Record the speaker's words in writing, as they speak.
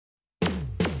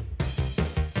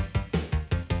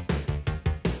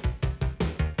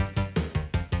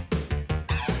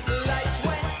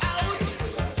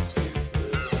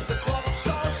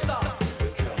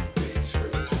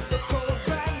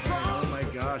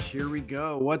gosh, here we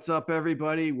go. What's up,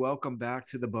 everybody? Welcome back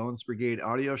to the Bones Brigade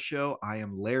audio show. I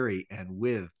am Larry, and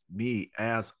with me,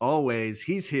 as always,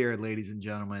 he's here, ladies and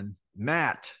gentlemen,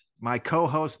 Matt, my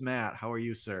co-host. Matt, how are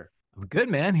you, sir? I'm good,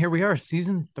 man. Here we are,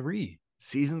 season 3.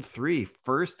 Season 3,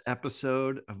 first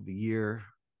episode of the year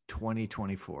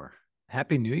 2024.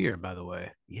 Happy New Year, by the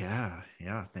way. Yeah,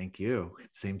 thank you.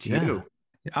 Same to Yeah. you.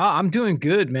 I'm doing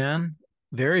good, man.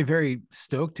 Very, very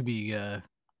stoked to be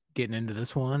getting into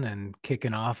this one and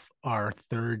kicking off our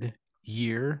third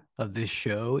year of this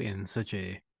show in such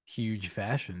a huge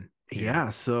fashion here. Yeah,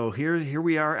 so here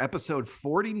we are, episode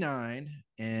 49,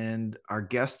 and our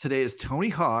guest today is Tony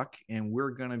Hawk, and we're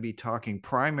going to be talking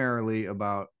primarily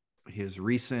about his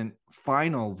recent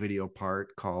final video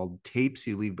part called Tapes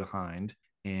You Leave Behind,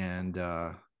 and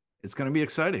it's going to be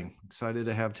exciting. Excited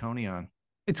to have Tony on.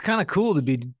 It's kind of cool to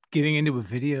be getting into a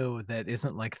video that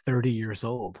isn't like 30 years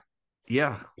old.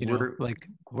 Yeah, we're like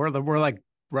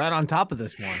right on top of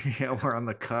this one. Yeah, we're on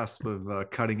the cusp of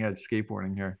cutting edge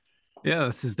skateboarding here. Yeah,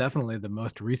 this is definitely the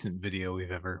most recent video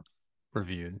we've ever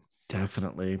reviewed.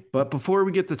 Definitely. But before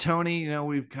we get to Tony,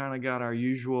 we've kind of got our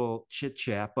usual chit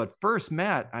chat. But first,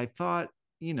 Matt, I thought,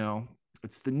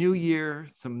 it's the new year.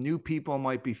 Some new people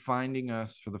might be finding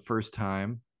us for the first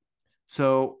time.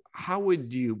 So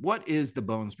what is the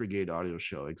Bones Brigade audio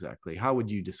show exactly? How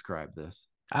would you describe this?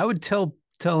 I would tell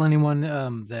anyone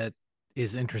that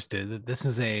is interested that this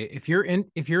is if you're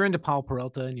into Paul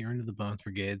Peralta and you're into the Bones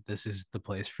Brigade, this is the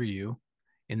place for you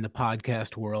in the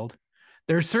podcast world.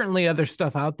 There's certainly other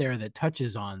stuff out there that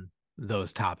touches on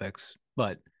those topics,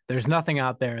 but there's nothing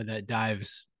out there that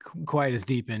dives quite as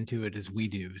deep into it as we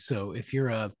do. So if you're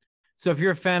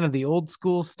a fan of the old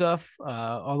school stuff,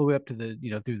 all the way up to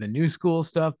through the new school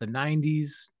stuff, the 90s,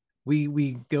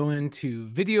 we go into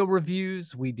video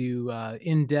reviews. We do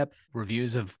in-depth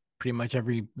reviews of pretty much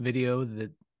every video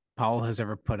that Paul has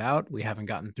ever put out. We haven't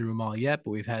gotten through them all yet,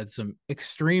 but we've had some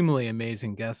extremely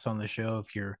amazing guests on the show.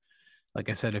 If you're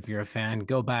a fan,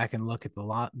 go back and look at the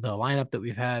lineup that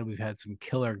we've had. We've had some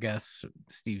killer guests: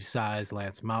 Steve Size,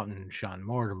 Lance Mountain, Sean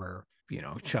Mortimer,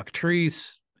 Chuck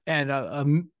Treese,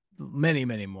 and many,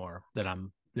 many more that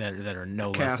are no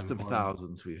less cast of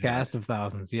thousands. Cast of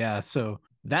thousands. Yeah. So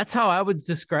that's how I would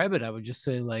describe it. I would just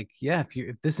say, like, yeah,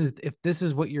 if this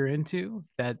is what you're into,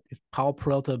 if Paul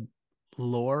Peralta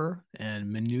lore and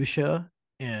minutia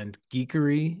and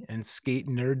geekery and skate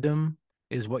nerddom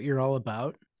is what you're all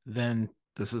about, then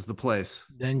this is the place.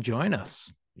 Then join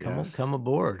us. Yes. Come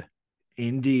aboard.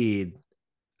 Indeed.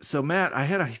 So Matt, I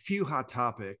had a few hot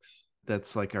topics.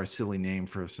 That's like our silly name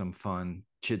for some fun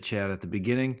chit chat at the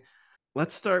beginning.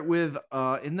 Let's start with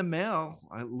in the mail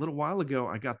a little while ago.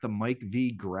 I got the Mike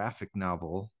V graphic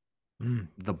novel,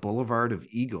 The Boulevard of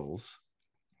Eagles.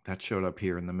 That showed up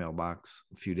here in the mailbox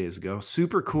a few days ago.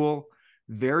 Super cool.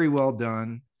 Very well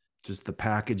done. Just the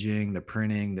packaging, the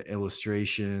printing, the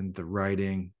illustration, the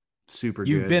writing. Super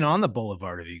good. You've been on the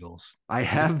Boulevard of Eagles. I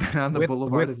have been on the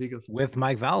Boulevard of Eagles. With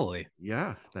Mike Vallely.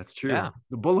 Yeah, that's true. Yeah.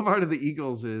 The Boulevard of the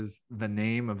Eagles is the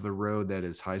name of the road that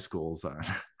his high school's on.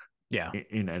 Yeah.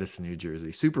 In Edison, New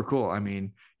Jersey. Super cool. I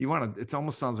mean, it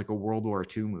almost sounds like a World War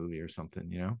II movie or something,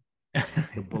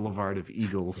 The Boulevard of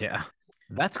Eagles. Yeah.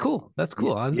 That's cool. That's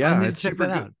cool. I need to check that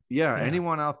out. Yeah,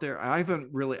 anyone out there? I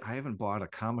haven't bought a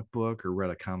comic book or read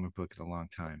a comic book in a long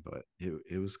time, but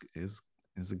it was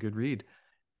a good read.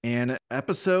 And an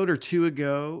episode or two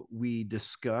ago, we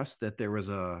discussed that there was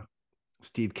a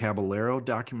Steve Caballero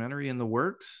documentary in the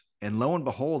works, and lo and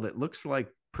behold, it looks like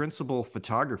principal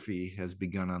photography has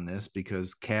begun on this,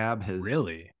 because Cab has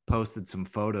really posted some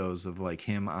photos of like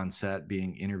him on set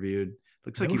being interviewed.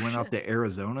 Looks like he went out to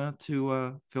Arizona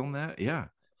to film that. Yeah.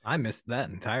 I missed that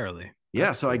entirely.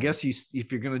 Yeah. So cool. I guess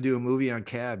if you're going to do a movie on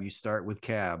Cab, you start with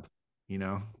Cab,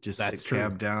 just sit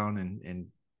Cab down and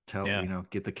tell,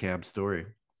 get the Cab story.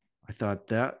 I thought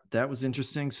that was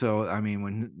interesting. So, I mean,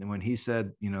 when he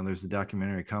said, there's a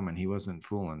documentary coming, he wasn't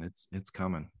fooling. It's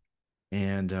coming.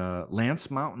 And Lance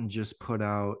Mountain just put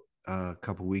out a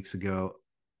couple weeks ago.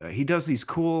 He does these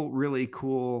really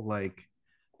cool, like,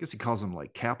 I guess he calls them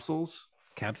like capsules.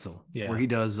 Capsule, yeah. Where he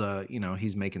does,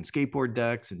 he's making skateboard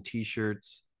decks and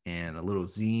T-shirts and a little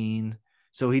zine.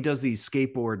 So he does these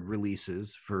skateboard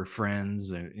releases for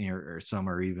friends, or some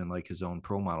are even like his own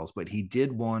pro models. But he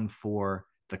did one for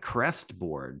the Crest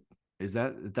board.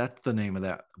 That's the name of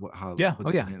that? Yeah.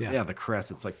 Yeah, the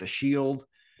Crest. It's like the Shield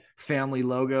family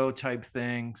logo type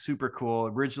thing. Super cool.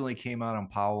 Originally came out on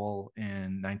Powell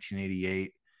in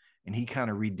 1988, and he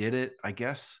kind of redid it. I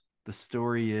guess the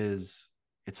story is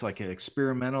it's like an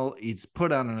experimental. It's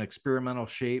put on an experimental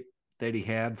shape that he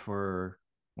had for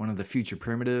one of the Future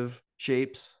Primitive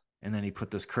shapes, and then he put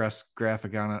this crest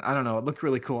graphic on it. I don't know. It looked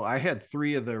really cool. I had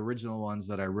 3 of the original ones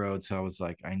that I rode, so I was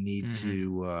like, I need Mm-hmm.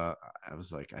 to. I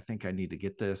was like, I think I need to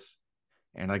get this,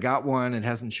 and I got one. It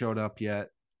hasn't showed up yet,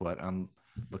 but I'm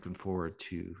looking forward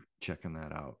to checking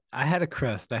that out. I had a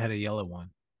crest. I had a yellow one,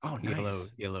 Oh,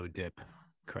 nice. yellow dip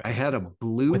I crest had a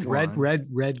blue with one.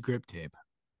 red grip tape.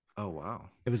 Oh, wow.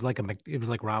 It was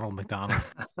like Ronald McDonald.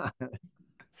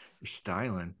 You're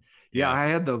styling. Yeah, Yeah. I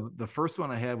had the first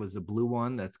one I had was a blue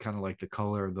one. That's kind of like the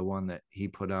color of the one that he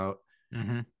put out.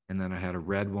 Mm-hmm. And then I had a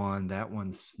red one. That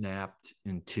one snapped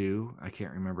in two. I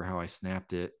can't remember how I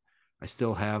snapped it. I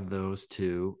still have those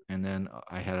two. And then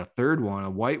I had a third one, a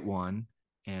white one,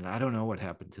 and I don't know what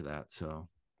happened to that. So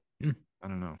Mm, I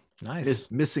don't know. nice.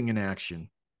 Missing in action.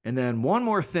 And then one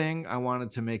more thing I wanted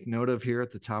to make note of here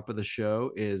at the top of the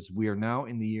show is we are now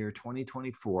in the year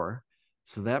 2024.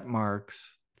 So that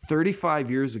marks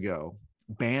 35 years ago,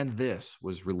 Ban This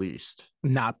was released.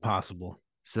 Not possible.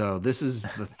 So this is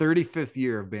the 35th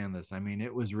year of Ban This. I mean,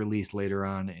 it was released later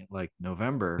on in like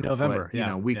November, but November. you Yeah.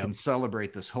 know, we Yeah. can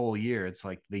celebrate this whole year. It's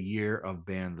like the year of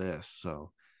Ban This.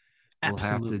 So we'll have to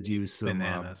Absolutely do some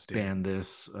bananas, dude. Ban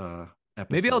This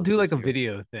Maybe I'll episodes do like this a year.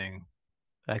 video thing.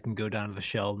 I can go down to the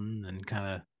Sheldon and kind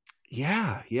of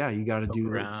Yeah, yeah, you got to poke get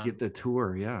around. the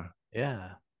tour. Yeah.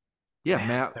 Yeah. Yeah, Man,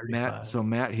 Matt. 35. So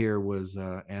Matt here was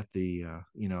at the,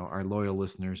 our loyal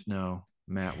listeners know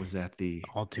Matt was at the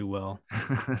All too well.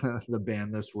 the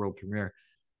Ban This world premiere.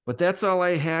 But that's all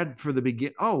I had for the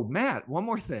begin. Oh, Matt, one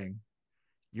more thing.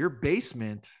 Your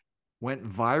basement went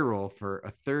viral for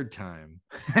a third time.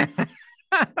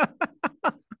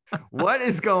 What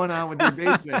is going on with your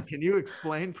basement? Can you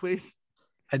explain, please?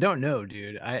 I don't know,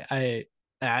 dude. I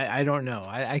don't know.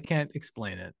 I can't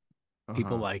explain it.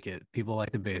 People Uh-huh. like it. People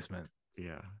like the basement.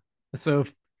 Yeah. So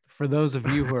for those of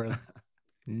you who are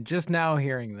just now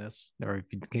hearing this, or if,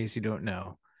 in case you don't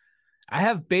know, I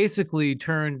have basically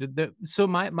turned the so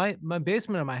my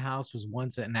basement of my house was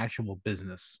once an actual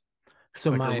business.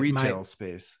 So Like a my retail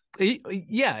space.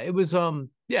 yeah, it was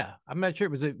yeah, I'm not sure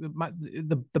it was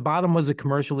the bottom was a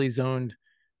commercially zoned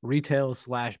retail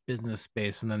slash business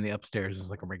space, and then the upstairs is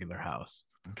like a regular house.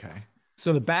 Okay.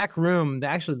 So the back room,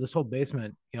 actually this whole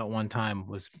basement, at one time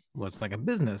was like a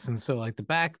business. And so like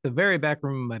the very back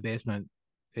room of my basement,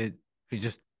 it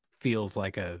just feels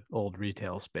like a old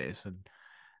retail space. And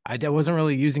I wasn't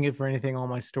really using it for anything. All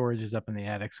my storage is up in the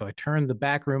attic. So I turned the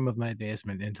back room of my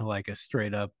basement into like a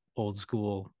straight up old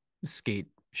school skate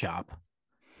shop.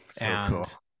 So cool.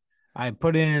 And I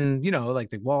put in,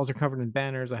 like the walls are covered in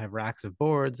banners. I have racks of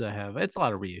boards. It's a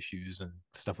lot of reissues and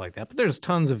stuff like that. But there's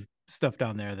tons of stuff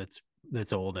down there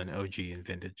that's old and OG and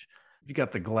vintage. You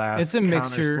got the It's glass a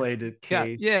counters mixture. plated Yeah,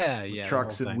 case yeah, with yeah, the whole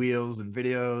trucks and thing. wheels and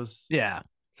videos. Yeah.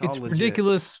 It's all It's legit.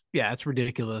 ridiculous. Yeah, it's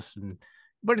ridiculous.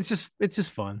 But it's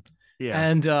just fun. Yeah.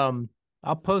 And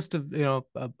I'll post a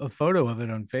photo of it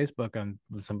on Facebook on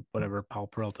some whatever Paul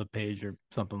Peralta page or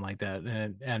something like that.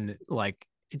 And like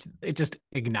it just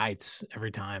ignites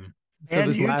every time. So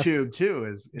And this last YouTube too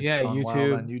is it's yeah, gone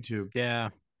wild on YouTube. YouTube. Yeah.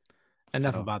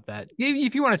 Enough So about that.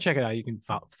 If you want to check it out, you can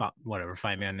whatever,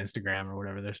 find me on Instagram or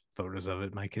whatever. There's photos of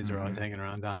it. My kids are always mhm. hanging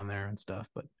around down there and stuff,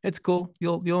 but it's cool.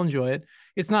 You'll enjoy it.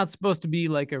 It's not supposed to be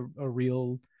like a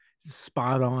real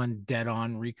spot on, dead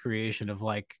on recreation of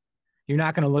like you're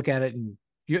not going to look at it and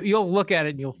you'll look at it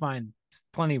and you'll find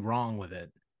plenty wrong with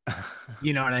it.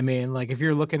 You know what I mean? Like if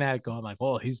you're looking at it going like,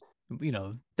 well,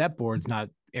 that board's not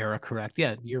era correct.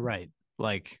 Yeah, you're right.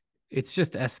 Like it's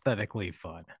just aesthetically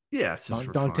fun. Yeah, it's just Don't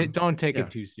for don't fun. don't take it Yeah.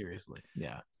 too seriously.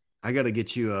 Yeah. I got to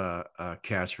get you a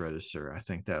cash register. I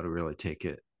think that'll really take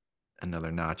it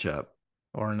another notch up.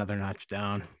 Or another notch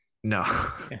down No.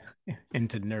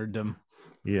 into nerddom.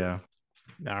 Yeah.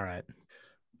 All right.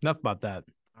 Enough about that.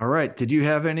 All right. Did you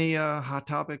have any hot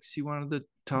topics you wanted to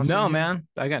toss in No, here? man.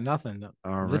 I got nothing.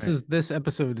 All This right. is this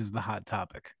episode is the hot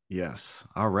topic. Yes.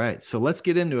 All right. So let's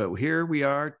get into it. Here we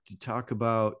are to talk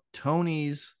about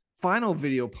Tony's final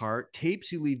video part,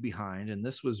 Tapes You Leave Behind. And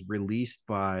this was released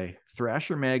by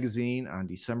Thrasher Magazine on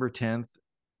December 10th,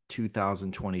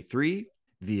 2023,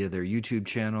 via their YouTube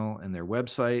channel and their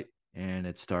website. And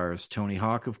it stars Tony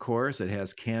Hawk, of course. It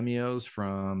has cameos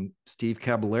from Steve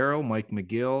Caballero, Mike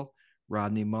McGill,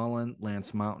 Rodney Mullen,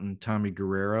 Lance Mountain, Tommy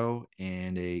Guerrero,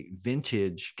 and a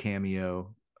vintage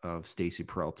cameo of Stacy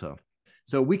Peralta.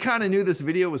 So we kind of knew this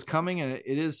video was coming, and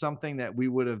it is something that we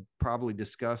would have probably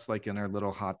discussed like in our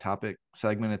little hot topic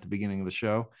segment at the beginning of the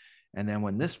show. And then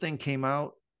when this thing came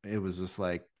out, it was just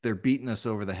like they're beating us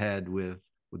over the head with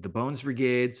the Bones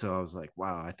Brigade. So I was like,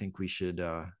 wow, I think we should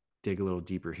dig a little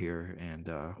deeper here and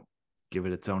give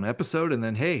it its own episode. And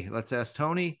then, hey, let's ask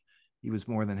Tony. He was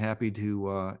more than happy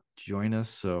to join us.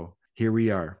 So here we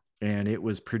are. And it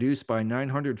was produced by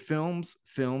 900 Films,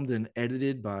 filmed and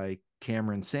edited by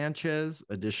Cameron Sanchez,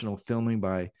 additional filming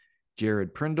by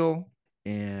Jared Prindle.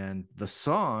 And the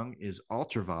song is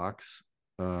Ultravox,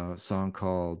 a song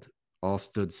called All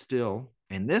Stood Still.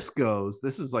 And this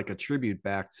is like a tribute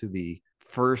back to the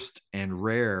first and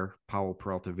rare Powell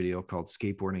Peralta video called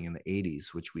Skateboarding in the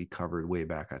 80s, which we covered way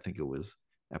back. I think it was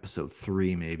episode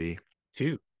 3, maybe.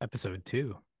 Episode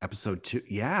 2. Episode 2.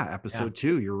 Yeah, Yeah. episode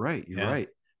 2. You're right. You're Yeah. right.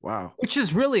 Wow. Which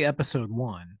is really episode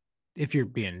 1, if you're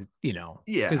being, because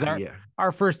Yeah, our yeah.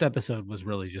 our first episode was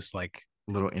really just like,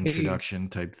 A little hey, introduction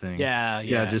type thing. yeah,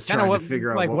 Yeah, yeah, just kind of trying to what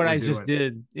figure out like what what we're I just doing.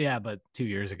 did, yeah, but 2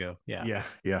 years ago, yeah, Yeah,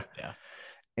 yeah. yeah.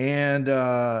 And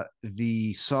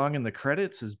the song in the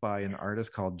credits is by an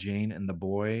artist called Jane and the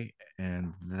Boy,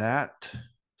 and that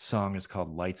song is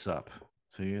called Lights Up.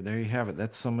 So there you have it.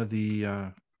 That's some of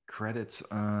the credits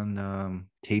on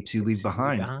Tapes You Leave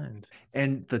Behind.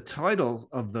 And the title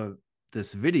of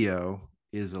this video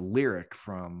is a lyric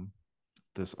from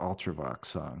this Ultravox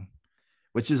song,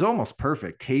 which is almost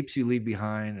perfect. Tapes You Leave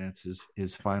Behind, and it's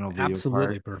his final video.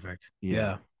 Absolutely perfect.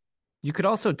 Yeah. You could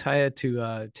also tie it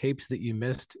to tapes that you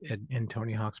missed in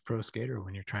Tony Hawk's Pro Skater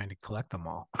when you're trying to collect them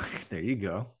all. There you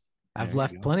go. I've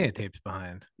left plenty of tapes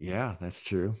behind. Yeah, that's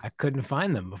true. I couldn't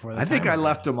find them before the I think I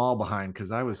left out. them all behind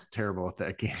because I was terrible at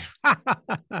that game.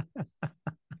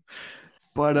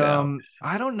 But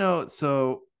I don't know.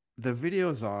 So the video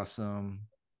is awesome.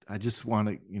 I just want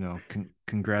to,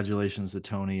 congratulations to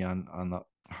Tony on the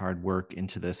hard work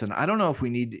into this. And I don't know if we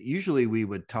need. Usually we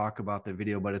would talk about the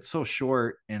video, but it's so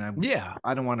short, and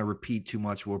I don't want to repeat too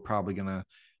much. We're probably gonna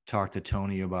talk to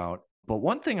Tony about. But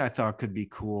one thing I thought could be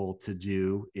cool to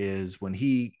do is when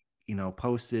he,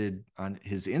 posted on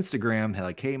his Instagram,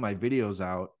 like, "Hey, my video's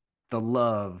out." The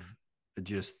love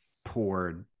just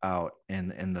poured out,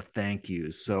 and the thank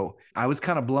yous. So I was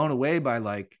kind of blown away by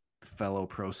like fellow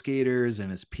pro skaters and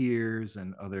his peers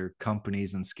and other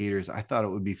companies and skaters. I thought it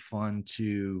would be fun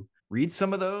to read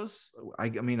some of those. I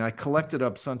mean, I collected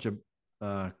up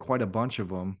quite a bunch of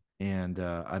them, and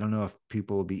I don't know if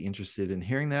people will be interested in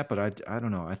hearing that, but I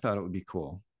don't know. I thought it would be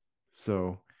cool.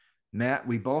 So, Matt,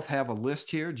 we both have a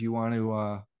list here. Do you want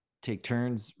to take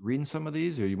turns reading some of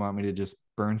these, or you want me to just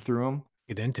burn through them?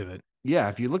 Get into it. Yeah,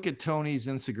 if you look at Tony's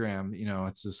Instagram,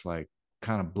 it's just like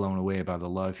kind of blown away by the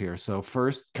love here. So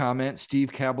first comment,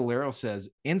 Steve Caballero says,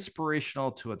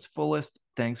 inspirational to its fullest.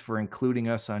 Thanks for including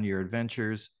us on your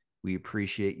adventures. We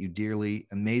appreciate you dearly.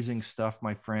 Amazing stuff,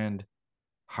 my friend.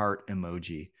 Heart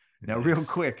emoji. Now, real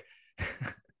quick,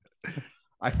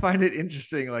 I find it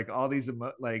interesting. Like all these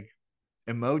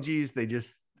emojis, they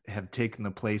just have taken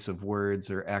the place of words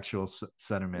or actual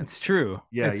sentiments. It's true.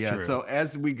 Yeah, yeah. True. So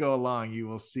as we go along, you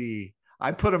will see.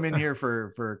 I put them in here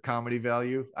for comedy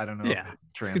value. I don't know if it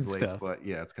translates, but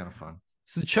yeah, it's kind of fun.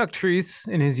 So Chuck Treese,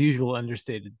 in his usual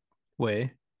understated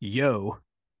way, yo,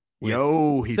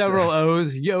 he several says.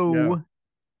 O's, yo,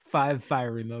 5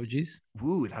 fire emojis.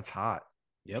 Ooh, that's hot.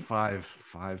 Yep, 5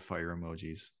 fire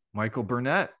emojis. Michael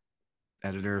Burnett,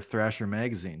 editor of Thrasher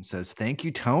Magazine, says, "Thank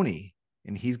you, Tony,"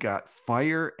 and he's got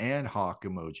fire and hawk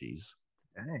emojis.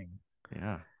 Dang.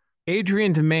 Yeah.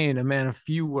 Adrian Domain, a man of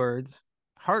few words.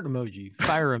 Heart emoji,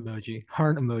 fire emoji,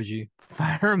 heart emoji,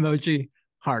 fire emoji,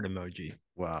 heart emoji.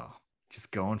 Wow.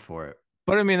 Just going for it.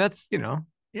 But I mean, that's, Yeah.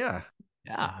 Yeah.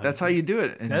 That's how you do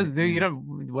it.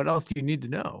 And what else do you need to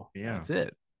know? Yeah. That's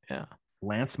it. Yeah.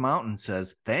 Lance Mountain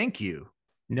says, "Thank you."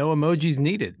 No emojis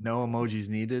needed. No emojis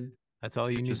needed. That's all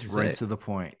you need to say. Just right to the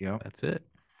point. Yep. That's it.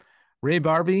 Ray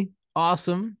Barbie,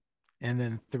 awesome. And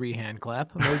then 3 hand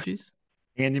clap emojis.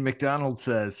 Andy McDonald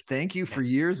says, "Thank you for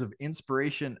years of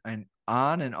inspiration and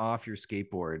on and off your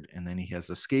skateboard." And then he has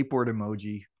a skateboard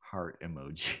emoji, heart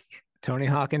emoji. Tony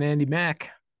Hawk and Andy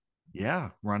Mack. Yeah,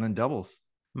 running doubles.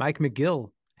 Mike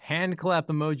McGill, hand clap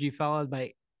emoji followed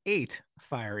by 8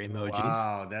 fire emojis.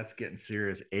 Wow, that's getting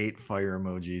serious. 8 fire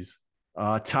emojis.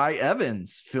 Ty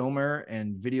Evans, filmer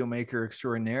and video maker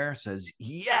extraordinaire, says,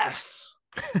 "Yes."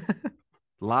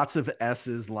 Lots of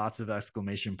S's, lots of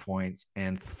exclamation points,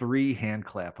 and 3 hand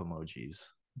clap emojis.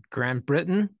 Grant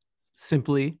Britton,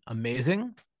 simply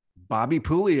amazing. Bobby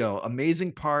Pulio,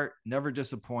 amazing part, never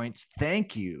disappoints.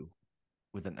 Thank you,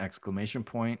 with an exclamation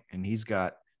point. And he's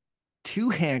got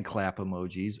 2 hand clap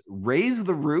emojis. Raise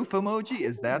the roof emoji.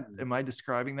 Is that, am I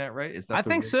describing that right? Is that I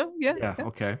think so. Yeah. Yeah.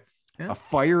 Okay. Yeah. A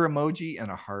fire emoji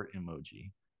and a heart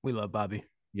emoji. We love Bobby.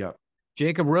 Yep.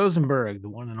 Jacob Rosenberg, the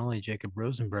one and only Jacob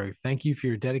Rosenberg. Thank you for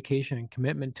your dedication and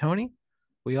commitment, Tony.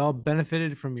 We all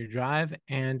benefited from your drive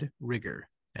and rigor.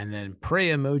 And then pray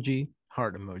emoji,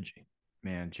 heart emoji.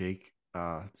 Man, Jake,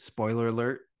 spoiler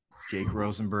alert, Jake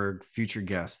Rosenberg, future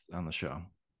guest on the show.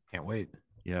 Can't wait.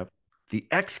 Yep. The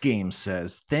X Games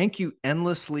says, thank you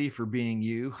endlessly for being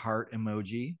you. Heart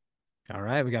emoji. All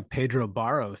right. We got Pedro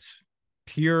Barros,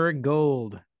 pure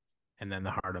gold. And then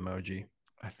the heart emoji.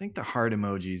 I think the heart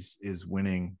emojis is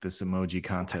winning this emoji I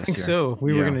contest think here. so. If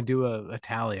we were Yeah. going to do a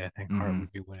tally, I think heart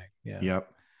would be winning. Yeah.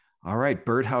 Yep. All right.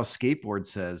 Birdhouse Skateboard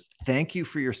says, thank you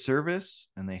for your service.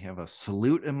 And they have a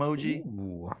salute emoji.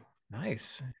 Ooh,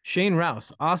 nice. Shane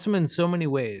Rouse, awesome in so many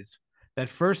ways. That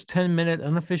first 10-minute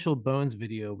unofficial Bones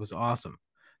video was awesome.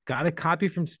 Got a copy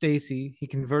from Stacy. He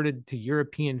converted to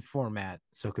European format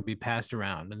so it could be passed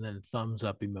around, and then thumbs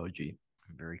up emoji.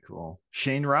 Very cool.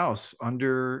 Shane Rouse,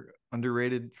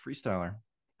 underrated freestyler.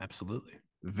 Absolutely.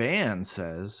 Van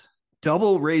says,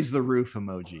 double raise the roof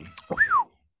emoji.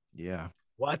 Yeah.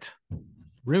 What?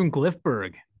 Rune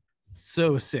Glifberg.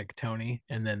 So sick, Tony.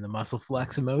 And then the muscle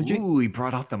flex emoji. Ooh, he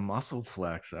brought out the muscle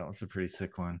flex. That was a pretty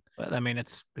sick one. But I mean,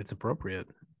 it's appropriate.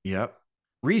 Yep.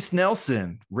 Reese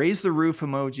Nelson, raise the roof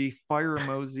emoji, fire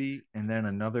emoji, and then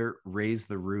another raise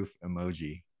the roof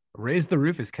emoji. Raise the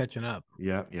roof is catching up.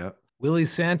 Yep. Willie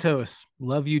Santos,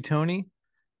 love you, Tony.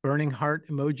 Burning heart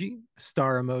emoji,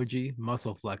 star emoji,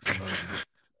 muscle flex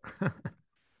emoji.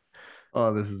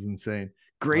 Oh, this is insane.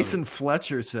 Grayson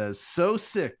Fletcher says, so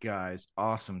sick, guys.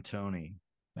 Awesome, Tony.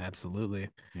 Absolutely.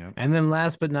 Yep. And then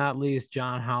last but not least,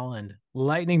 John Holland,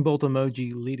 lightning bolt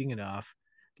emoji leading it off.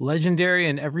 Legendary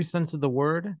in every sense of the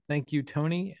word. Thank you,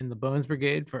 Tony and the Bones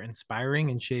Brigade, for inspiring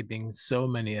and shaping so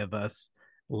many of us.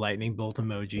 Lightning bolt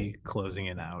emoji closing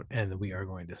it out. And we are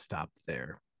going to stop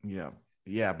there.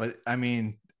 Yeah. But I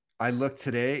mean, I looked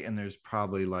today and there's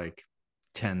probably like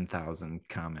 10,000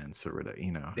 comments or whatever,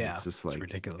 it's just like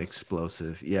ridiculous.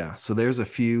 Explosive. Yeah. So there's a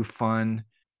few fun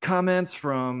comments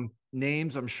from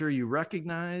names I'm sure you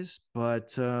recognize,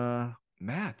 but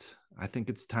Matt, I think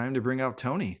it's time to bring out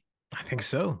Tony. I think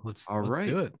so. Let's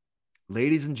do it.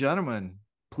 Ladies and gentlemen,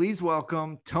 please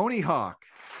welcome Tony Hawk.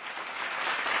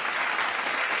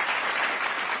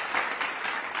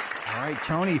 All right,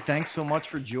 Tony, thanks so much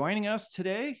for joining us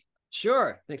today.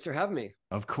 Sure. Thanks for having me.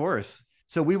 Of course.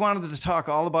 So we wanted to talk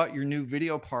all about your new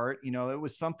video part. It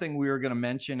was something we were going to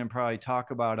mention and probably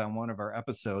talk about on one of our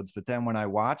episodes. But then when I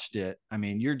watched it, I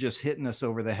mean, you're just hitting us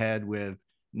over the head with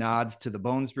nods to the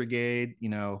Bones Brigade,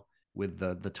 with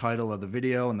the title of the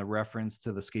video and the reference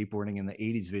to the skateboarding in the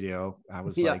 80s video. I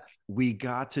was like, we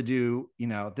got to do,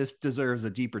 this deserves a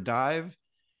deeper dive.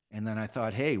 And then I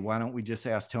thought, hey, why don't we just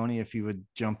ask Tony if he would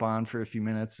jump on for a few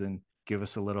minutes and give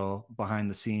us a little behind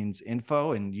the scenes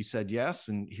info. And you said yes.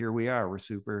 And here we are. We're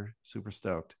super, super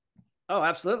stoked. Oh,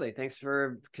 absolutely. Thanks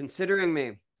for considering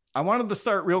me. I wanted to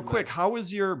start real quick. How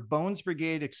was your Bones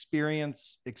Brigade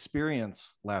experience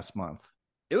last month?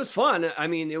 It was fun. I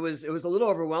mean, it was a little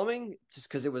overwhelming just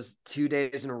because it was 2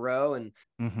 days in a row and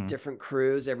different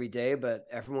crews every day, but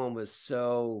everyone was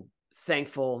so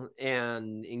thankful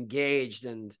and engaged.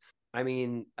 And I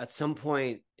mean, at some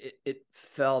point it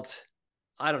felt,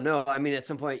 I don't know. I mean, at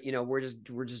some point, we're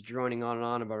just droning on and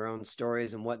on about our own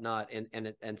stories and whatnot.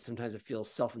 And sometimes it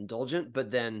feels self-indulgent, but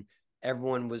then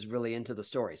everyone was really into the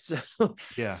story. So,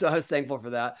 so I was thankful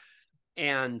for that.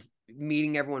 And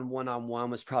meeting everyone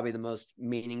one-on-one was probably the most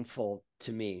meaningful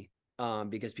to me,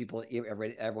 because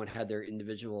everyone had their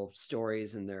individual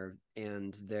stories and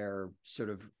their sort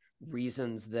of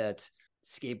reasons that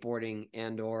skateboarding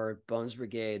and or Bones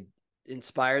Brigade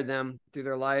inspired them through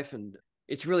their life. And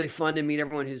it's really fun to meet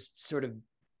everyone who's sort of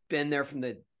been there from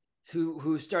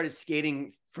who started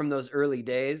skating from those early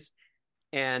days,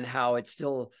 and how it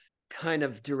still kind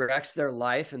of directs their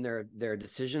life and their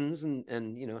decisions. And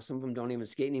some of them don't even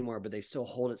skate anymore, but they still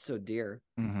hold it so dear.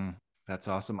 That's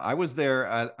awesome. I was there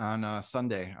on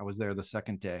Sunday. I was there the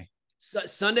second day.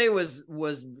 Sunday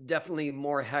was definitely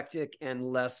more hectic and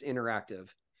less interactive,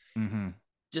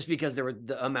 just because there were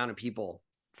the amount of people.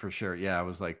 For sure. Yeah, it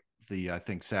was like I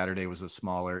think Saturday was a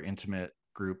smaller, intimate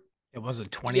group. It was a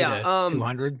 20 to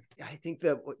 200. I think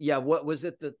that, what was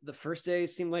it? The first day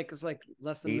seeed like it was like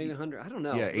less than 80, maybe 100. I don't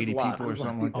know. Yeah, 80 people or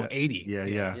something like that. 80.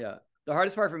 Yeah. The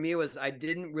hardest part for me was I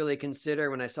didn't really consider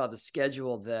when I saw the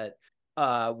schedule that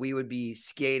we would be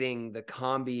skating the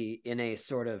combi in a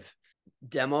sort of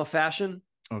demo fashion.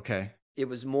 Okay. It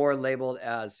was more labeled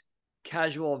as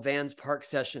casual Vans Park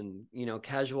session,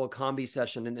 casual combi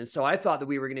session. And so I thought that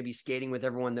we were going to be skating with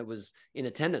everyone that was in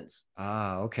attendance.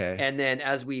 Okay. And then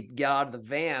as we got out of the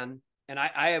van, and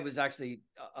I was actually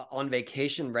on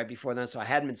vacation right before then, so I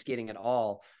hadn't been skating at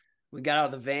all. We got out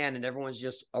of the van and everyone's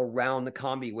just around the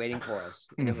combi waiting for us.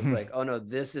 And it was like, oh no,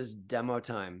 this is demo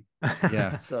time.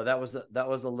 Yeah. So that was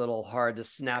a little hard to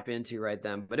snap into right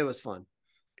then, but it was fun.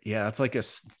 Yeah, it's like a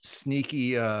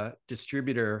sneaky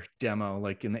distributor demo,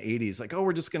 like in the 80s. Like, oh,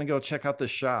 we're just gonna go check out the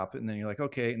shop, and then you're like,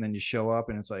 okay, and then you show up,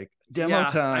 and it's like demo Yeah,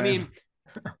 I time. mean,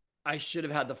 I should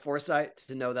have had the foresight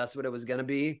to know that's what it was going to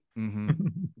be.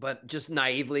 But just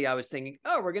naively, I was thinking,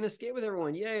 oh, we're going to skate with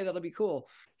everyone. Yay, that'll be cool.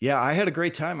 Yeah, I had a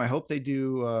great time. I hope they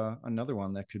do another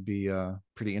one that could be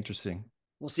pretty interesting.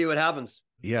 We'll see what happens.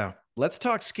 Yeah. Let's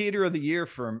talk Skater of the Year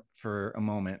for a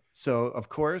moment. So, of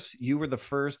course, you were the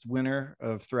first winner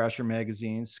of Thrasher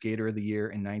Magazine's Skater of the Year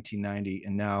in 1990,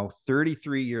 and now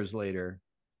 33 years later,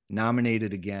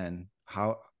 nominated again.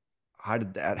 How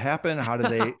did that happen? How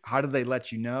did they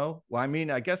let you know? Well, I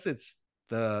mean, I guess it's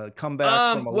the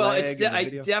comeback from a Well, it's leg in the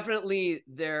video. definitely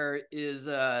there is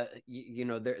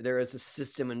there is a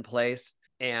system in place,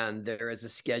 and there is a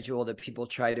schedule that people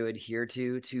try to adhere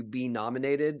to be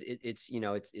nominated. It's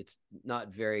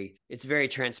very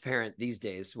transparent these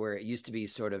days, where it used to be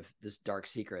sort of this dark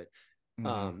secret.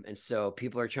 And so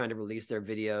people are trying to release their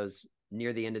videos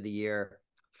near the end of the year.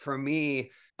 For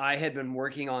me, I had been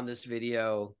working on this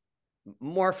video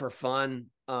more for fun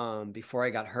before I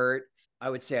got hurt. I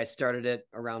would say I started it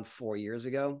around 4 years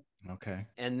ago. Okay.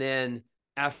 And then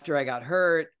after I got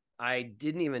hurt, I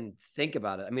didn't even think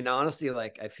about it. I mean, honestly,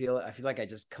 like I feel like I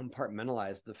just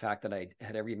compartmentalized the fact that I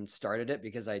had ever even started it,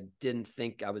 because I didn't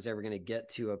think I was ever going to get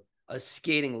to a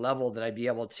skating level that I'd be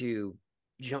able to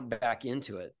jump back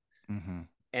into it.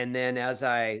 And then as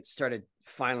I started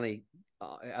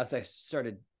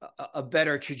a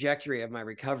better trajectory of my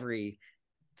recovery,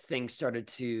 things started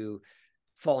to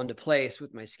fall into place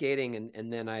with my skating.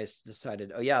 And then I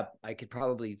decided, oh yeah, I could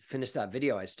probably finish that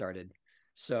video I started.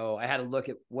 So I had to look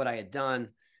at what I had done,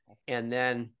 and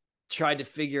then tried to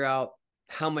figure out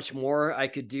how much more I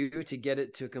could do to get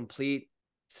it to a complete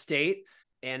state.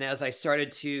 And as I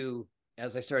started to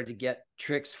get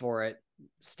tricks for it,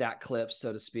 stat clips,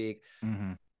 so to speak,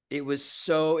 it was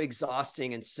so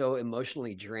exhausting and so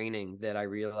emotionally draining that I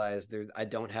realized I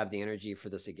don't have the energy for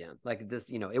this again. Like this,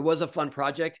 it was a fun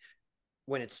project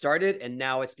when it started, and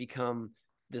now it's become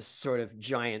this sort of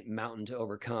giant mountain to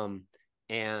overcome.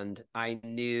 And I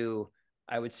knew,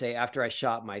 I would say, after I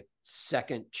shot my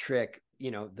second trick,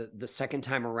 the second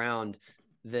time around,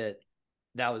 that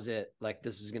was it. Like,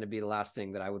 this was going to be the last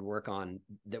thing that I would work on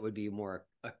that would be more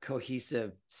a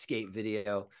cohesive skate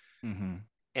video.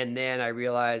 And then I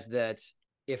realized that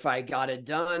if I got it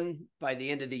done by the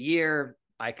end of the year,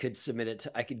 I could submit it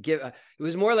to, it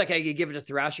was more like I could give it to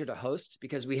Thrasher to host,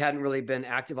 because we hadn't really been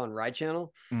active on Ride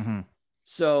Channel.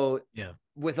 So yeah,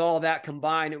 with all that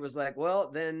combined, it was like,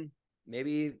 well, then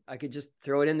maybe I could just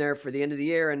throw it in there for the end of the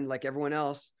year. And like everyone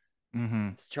else,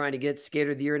 it's trying to get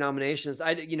Skater of the Year nominations.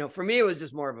 For me, it was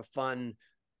just more of a fun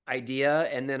idea.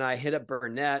 And then I hit up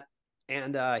Burnett,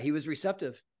 and he was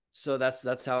receptive. So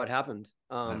that's how it happened.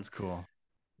 That's cool.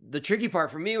 The tricky part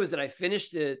for me was that I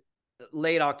finished it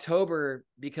late October,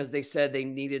 because they said they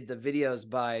needed the videos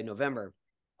by November.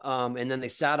 And then they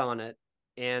sat on it,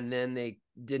 and then they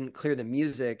didn't clear the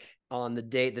music on the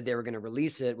date that they were going to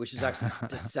release it, which is actually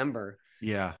December.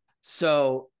 Yeah.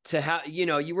 So to have,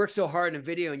 you work so hard in a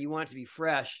video and you want it to be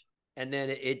fresh, and then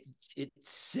it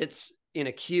sits in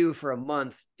a queue for a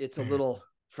month. It's a little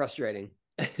frustrating.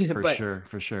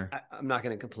 For sure. I'm not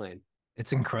going to complain.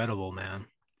 It's incredible, man.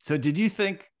 So did you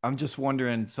think, I'm just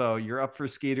wondering, so you're up for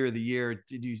Skater of the Year.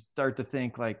 Did you start to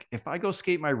think, like, if I go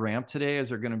skate my ramp today, is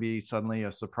there going to be suddenly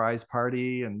a surprise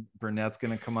party and Burnett's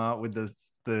going to come out with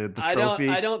the trophy?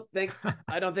 I don't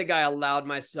think I allowed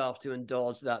myself to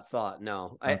indulge that thought.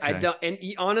 No, okay. I don't. And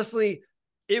honestly,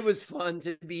 it was fun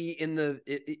to be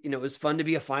it was fun to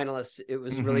be a finalist. It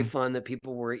was really fun that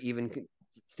people were even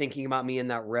thinking about me in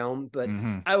that realm, but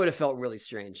I would have felt really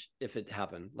strange if it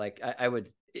happened. Like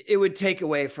it would take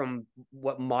away from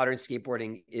what modern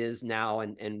skateboarding is now,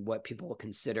 and what people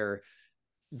consider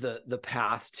the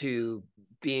path to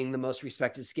being the most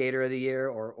respected skater of the year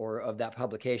or of that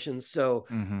publication. So,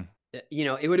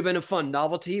 it would have been a fun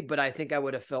novelty, but I think I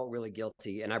would have felt really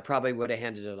guilty, and I probably would have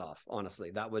handed it off.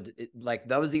 Honestly, that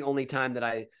was the only time that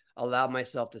I allowed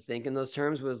myself to think in those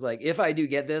terms, was like, if I do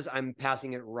get this, I'm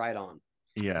passing it right on.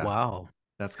 Yeah. Wow.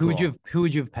 That's cool. Who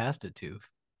would you have passed it to?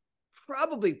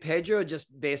 Probably Pedro, just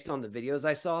based on the videos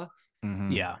I saw.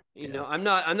 Yeah. I'm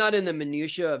not in the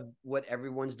minutia of what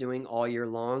everyone's doing all year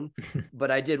long,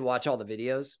 but I did watch all the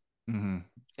videos. And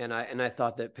I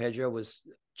thought that Pedro was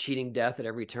cheating death at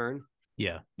every turn.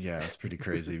 Yeah. Yeah. It's pretty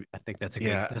crazy. I think that's a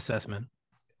good assessment.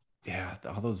 Yeah.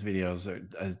 All those videos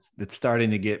it's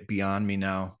starting to get beyond me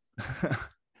now.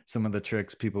 Some of the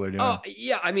tricks people are doing. Oh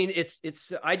yeah. I mean, it's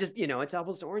it's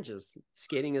apples to oranges.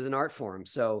 Skating is an art form.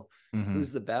 So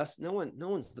who's the best? No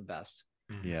one's the best.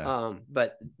 Yeah.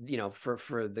 But you know,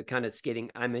 for the kind of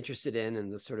skating I'm interested in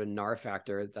and the sort of gnar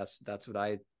factor,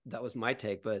 that was my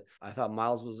take. But I thought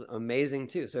Miles was amazing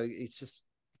too. So it's just,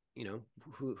 you know,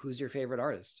 who's your favorite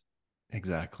artist?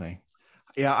 Exactly.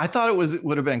 Yeah, I thought it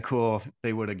would have been cool if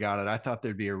they would have got it. I thought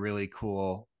there'd be a really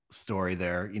cool story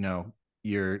there.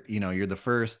 You're the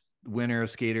first winner of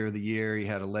skater of the year. You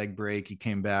had a leg break. You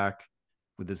came back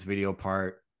with this video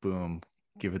part. Boom,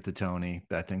 give it to Tony.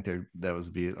 I think that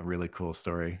would be a really cool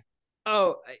story.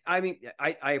 Oh, I mean,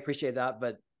 I appreciate that,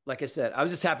 but like I said, I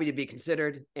was just happy to be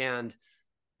considered. And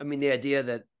I mean, the idea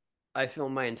that I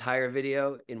filmed my entire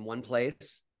video in one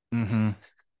place,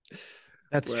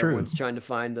 That's where true. everyone's trying to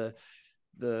find the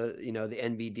you know, the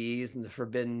NBDs and the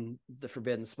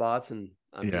forbidden spots, and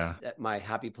I'm just at my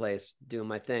happy place doing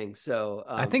my thing. So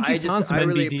I think you found some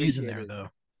really NBDs in there though.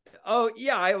 Oh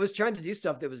yeah, I was trying to do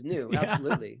stuff that was new. Yeah.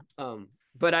 Absolutely.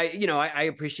 But I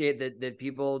appreciate that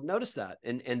people noticed that,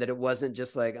 and that it wasn't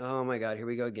just like, oh my God, here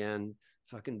we go again,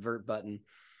 fucking vert button.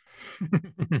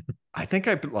 I think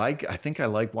I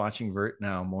like watching vert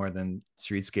now more than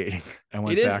street skating. I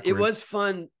went backwards. It was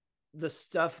fun, the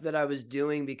stuff that I was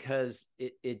doing, because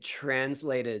it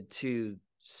translated to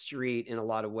street in a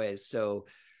lot of ways. So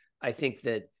I think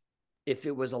that if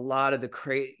it was a lot of the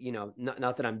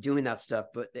not that I'm doing that stuff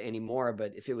but anymore,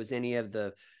 but if it was any of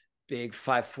the big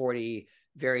 540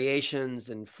 variations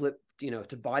and flip,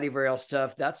 to body rail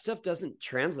stuff, that stuff doesn't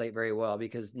translate very well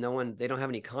because they don't have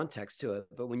any context to it.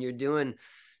 But when you're doing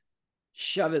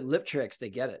shove it lip tricks, they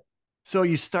get it. So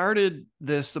you started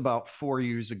this about 4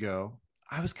 years ago.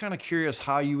 I was kind of curious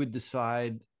how you would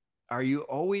decide. Are you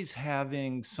always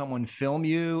having someone film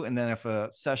you, and then if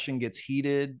a session gets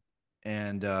heated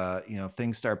and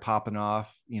things start popping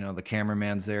off, the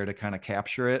cameraman's there to kind of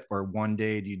capture it? Or one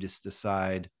day do you just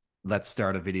decide, let's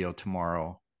start a video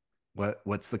tomorrow?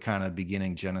 What's the kind of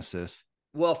beginning genesis?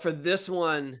 Well, for this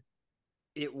one,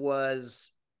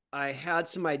 I had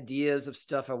some ideas of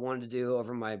stuff I wanted to do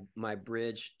over my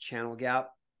bridge channel gap.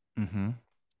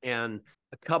 And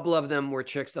a couple of them were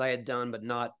tricks that I had done, but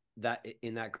not that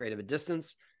in that great of a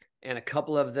distance. And a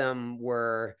couple of them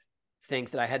were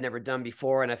things that I had never done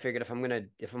before. And I figured if I'm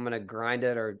gonna grind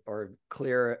it or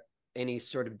clear any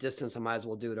sort of distance, I might as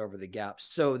well do it over the gap.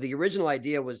 So the original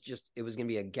idea was it was gonna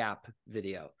be a gap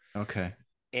video. Okay.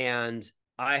 And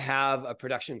I have a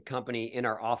production company in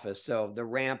our office. So the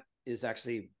ramp is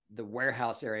actually the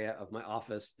warehouse area of my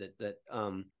office that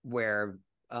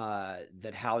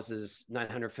houses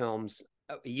 900 films.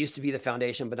 It used to be the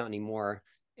foundation, but not anymore.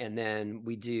 And then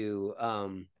we do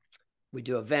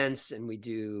events, and we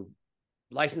do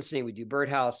licensing, we do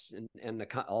birdhouse, and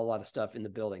a lot of stuff in the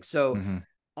building. So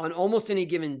on almost any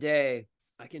given day,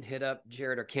 I can hit up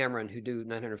Jared or Cameron, who do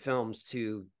 900 films,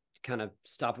 to kind of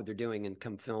stop what they're doing and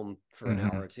come film for an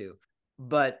hour or two.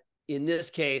 But in this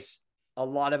case, a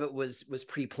lot of it was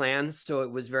pre-planned. So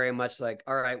it was very much like,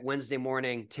 all right, Wednesday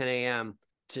morning, 10 a.m.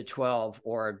 to 12,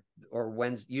 or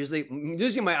Wednesday.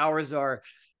 Usually my hours are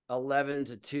 11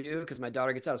 to 2 because my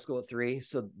daughter gets out of school at 3.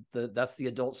 So that's the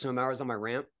adult swim hours on my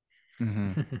ramp.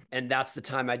 And that's the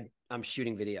time I'm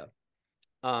shooting video.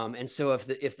 And so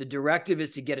if the directive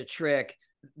is to get a trick,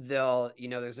 they'll,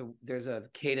 there's a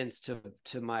cadence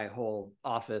to my whole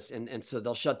office. And so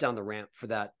they'll shut down the ramp for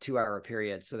that 2-hour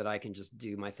period so that I can just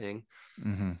do my thing.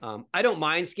 I don't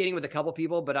mind skating with a couple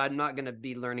people, but I'm not going to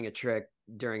be learning a trick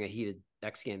during a heated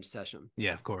X Games session.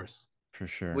 Yeah, of course. For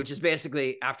sure. Which is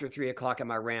basically after 3:00 at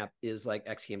my ramp is like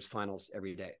X Games finals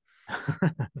every day.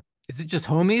 Is it just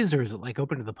homies, or is it like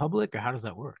open to the public, or how does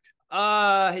that work?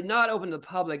 Not open to the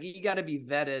public. You got to be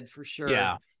vetted for sure.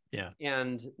 Yeah.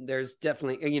 And there's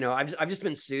definitely, I've just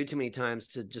been sued too many times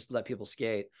to just let people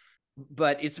skate.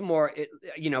 But it's more,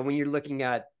 when you're looking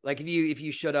at, like, if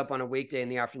you showed up on a weekday in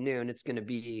the afternoon, it's going to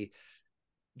be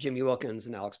Jimmy Wilkins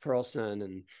and Alex Perlson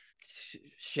and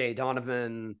Shay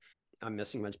Donovan. I'm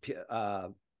missing much.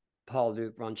 Paul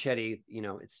Luke Ronchetti.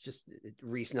 It's just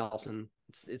Reese Nelson.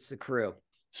 It's a crew.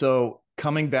 So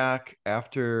coming back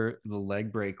after the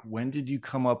leg break, when did you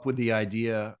come up with the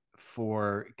idea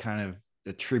for kind of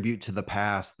a tribute to the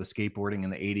past, the skateboarding in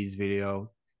the 80s video?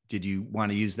 Did you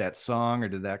want to use that song, or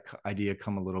did that idea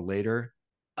come a little later?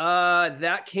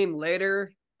 That came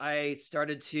later. I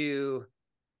started to,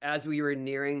 as we were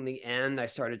nearing the end, I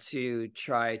started to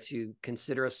try to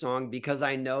consider a song, because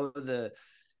I know the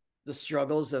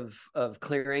struggles of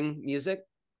clearing music.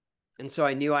 And so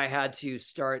I knew I had to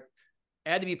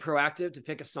be proactive to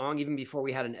pick a song even before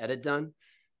we had an edit done.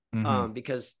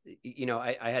 Because,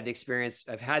 I had the experience,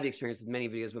 I've had the experience with many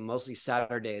videos, but mostly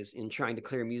Saturdays, in trying to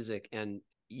clear music. And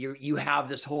you have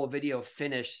this whole video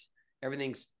finished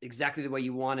everything's exactly the way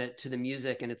you want it to the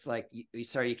music, and it's like,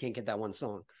 sorry, you can't get that one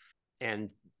song, and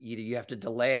either you have to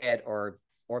delay it or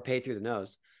pay through the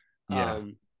nose. Yeah.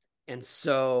 And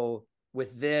so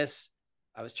with this,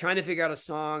 I was trying to figure out a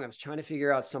song. I was trying to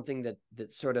figure out something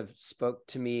that sort of spoke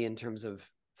to me in terms of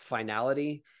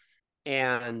finality.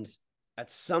 And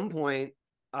at some point,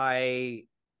 I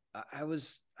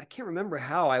can't remember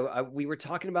how we were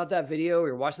talking about that video.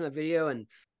 We were watching that video,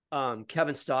 and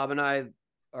Kevin Staub and I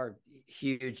are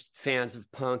huge fans of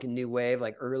punk and new wave,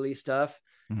 like early stuff.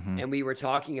 Mm-hmm. And we were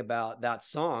talking about that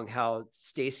song, how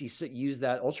Stacy used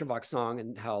that Ultravox song,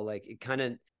 and how like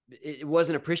it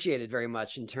wasn't appreciated very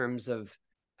much in terms of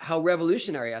how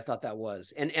revolutionary I thought that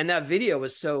was. And that video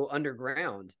was so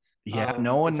underground. Yeah,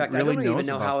 no one in fact, really I don't knows even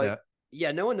know about how that.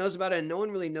 no one knows about it, and no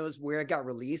one really knows where it got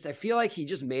released. I feel like he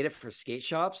just made it for skate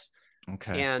shops.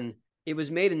 Okay. And it was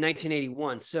made in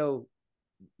 1981. So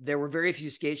there were very few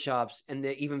skate shops, and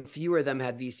even fewer of them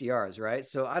had VCRs, right?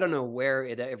 So I don't know where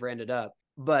it ever ended up,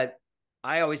 but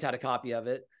I always had a copy of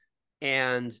it.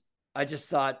 And I just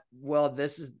thought, well,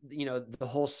 this is, the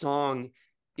whole song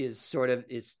is sort of,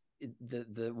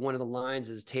 the one of the lines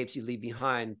is tapes you leave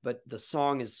behind, but the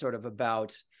song is sort of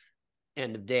about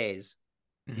end of days.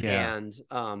 Yeah.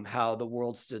 And how the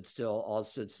world stood still, all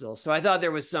stood still. So I thought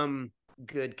there was some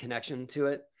good connection to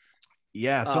it.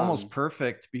 Yeah, it's almost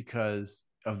perfect because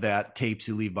of that tapes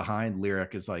you leave behind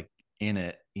lyric is like in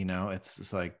it,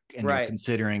 it's like, and right. You're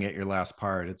considering it your last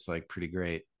part. It's like pretty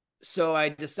great. So I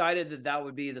decided that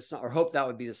would be the song, or hope that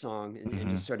would be the song, and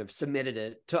just sort of submitted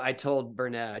it to, I told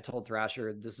Burnett, I told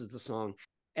Thrasher, this is the song.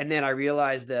 And then I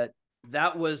realized that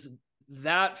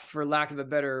for lack of a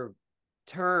better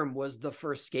term, was the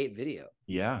first skate video.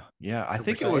 Yeah. I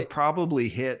think it would probably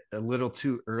hit a little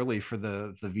too early for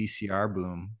the VCR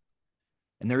boom.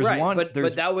 And there's one, but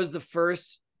that was the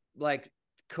first like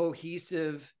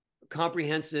cohesive,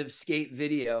 comprehensive skate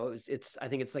video. I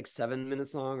think it's like 7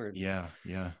 minutes long, or yeah,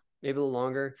 maybe a little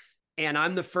longer. And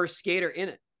I'm the first skater in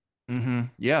it. Mm-hmm.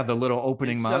 Yeah, the little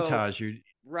opening montage.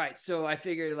 Right. So I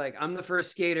figured, like, I'm the first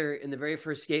skater in the very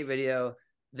first skate video.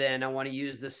 Then I want to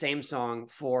use the same song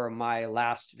for my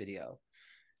last video.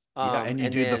 And you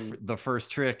do the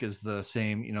first trick is the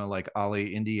same, like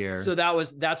Ollie in the air. So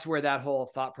that's where that whole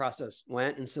thought process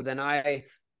went. And so then I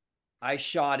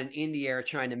shot an in the air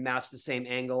trying to match the same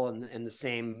angle and the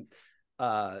same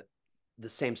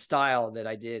style that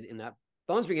I did in that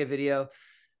Bones Brigade video.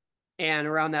 And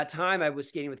around that time, I was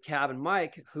skating with Cab and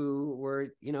Mike, who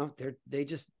were,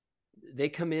 they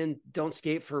come in, don't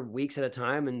skate for weeks at a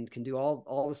time, and can do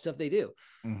all the stuff they do.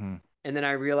 Mm-hmm. And then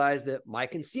I realized that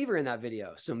Mike and Steve are in that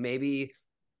video. So maybe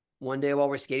one day while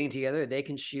we're skating together, they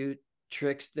can shoot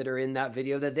tricks that are in that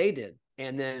video that they did.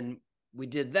 And then we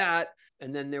did that.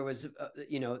 And then there was,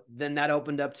 then that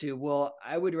opened up to, well,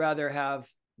 I would rather have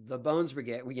the Bones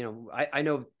Brigade. I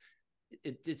know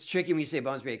it's tricky when you say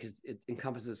Bones Brigade because it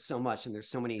encompasses so much, and there's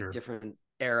so many different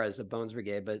eras of Bones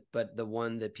Brigade, but the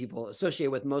one that people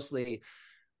associate with mostly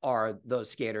are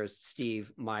those skaters: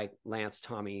 Steve, Mike, Lance,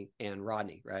 Tommy, and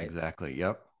Rodney, right? Exactly.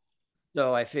 Yep.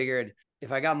 So I figured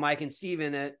if I got Mike and Steve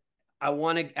in it, I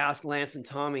want to ask Lance and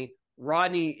Tommy.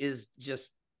 Rodney is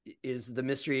the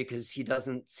mystery because he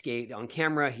doesn't skate on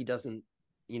camera. He doesn't,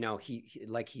 he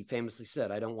like he famously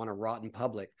said, I don't want to rot in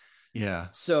public. Yeah.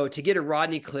 So to get a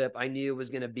Rodney clip, I knew it was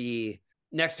going to be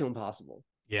next to impossible.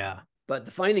 Yeah. But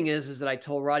the funny thing is that I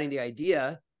told Rodney the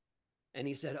idea, and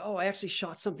he said, "Oh, I actually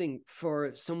shot something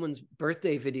for someone's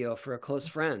birthday video for a close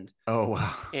friend." Oh,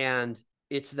 wow. And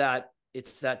it's that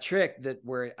trick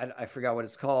where I forgot what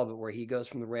it's called, but where he goes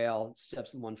from the rail,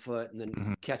 steps in 1 foot, and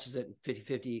then catches it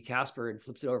 50-50 Casper and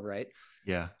flips it over, right?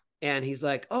 Yeah. And he's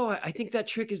like, "Oh, I think that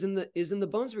trick is in the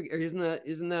Bones Brigade, or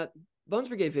isn't that Bones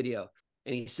Brigade video?"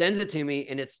 And he sends it to me,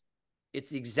 and it's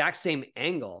the exact same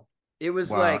angle. It was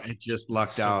like it just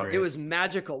lucked out. It was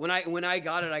magical. When I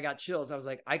got it, I got chills. I was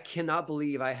like, I cannot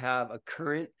believe I have a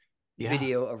current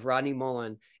video of Rodney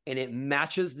Mullen, and it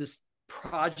matches this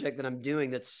project that I'm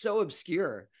doing that's so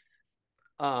obscure.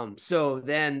 So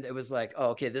then it was like,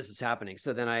 oh, okay, this is happening.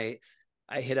 So then I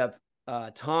hit up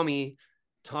Tommy.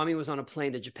 Tommy was on a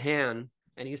plane to Japan,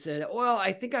 and he said, well,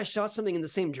 I think I shot something in the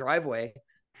same driveway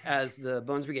as the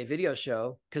Bones Brigade video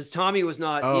show, because Tommy was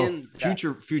not in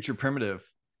Future Primitive.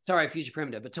 Sorry, Future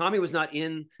Primitive. But Tommy was not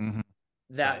in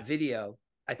that video.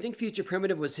 I think Future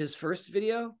Primitive was his first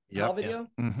video, PAL video.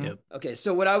 Yep. Okay,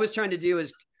 so what I was trying to do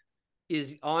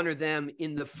is honor them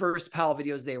in the first PAL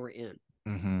videos they were in.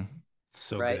 Mm-hmm.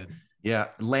 So right? good. Yeah,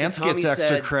 Lance gets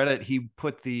extra credit. He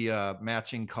put the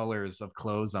matching colors of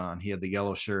clothes on. He had the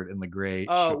yellow shirt and the gray.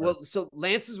 Oh, well, so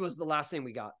Lance's was the last thing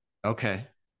we got. Okay.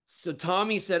 So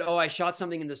Tommy said, "Oh, I shot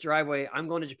something in this driveway. I'm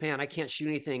going to Japan. I can't shoot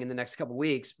anything in the next couple of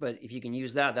weeks, but if you can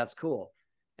use that, that's cool."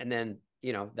 And then,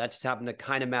 that just happened to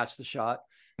kind of match the shot.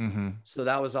 So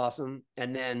that was awesome.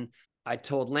 And then I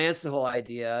told Lance the whole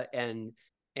idea, and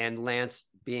Lance,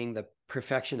 being the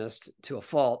perfectionist to a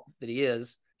fault that he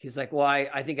is, he's like, "Well,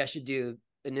 I think I should do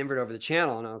an invert over the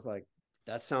channel." And I was like,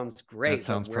 "That sounds great. That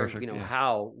sounds perfect.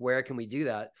 Where can we do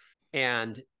that?"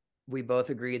 And we both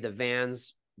agreed the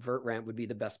Vans vert ramp would be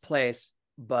the best place,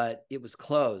 but it was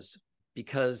closed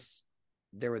because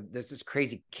there's this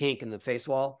crazy kink in the face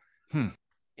wall.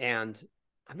 And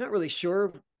I'm not really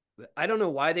sure. I don't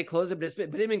know why they closed it, but it's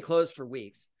been closed for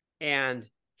weeks. And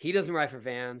he doesn't ride for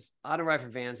Vans. I don't ride for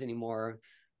Vans anymore.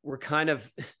 We're kind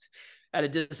of at a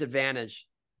disadvantage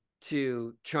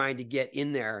to trying to get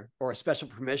in there or a special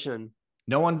permission.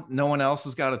 No one else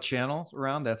has got a channel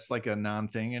around. That's like a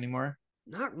non-thing anymore.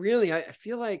 Not really. I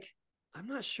feel like, I'm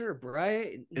not sure.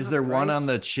 Is there one on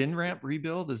the chin ramp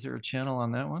rebuild? Is there a channel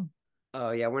on that one?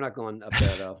 Oh yeah, we're not going up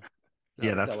there though.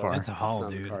 Yeah, that's far. That's a haul,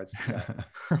 dude. Yeah.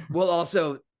 Well,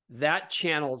 also that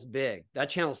channel's big. That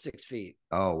channel's 6 feet.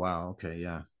 Oh wow. Okay.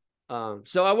 Yeah.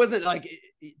 So I wasn't like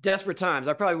desperate times.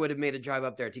 I probably would have made a drive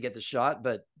up there to get the shot,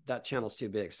 but that channel's too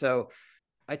big. So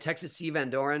I texted Steve Van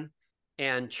Doren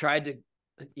and tried to,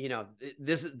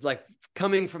 this is like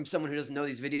coming from someone who doesn't know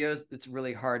these videos. It's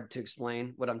really hard to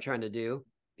explain what I'm trying to do.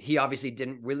 He obviously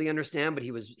didn't really understand, but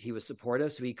he was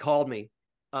supportive. So he called me,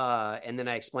 and then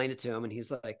I explained it to him, and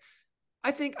he's like, I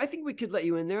think we could let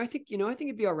you in there. I think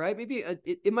it'd be all right. Maybe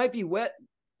it might be wet.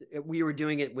 We were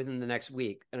doing it within the next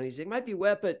week, and he's like, it might be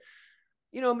wet, but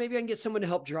maybe I can get someone to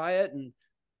help dry it.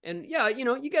 And yeah,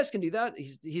 you guys can do that.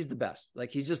 He's the best.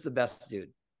 Like, he's just the best dude.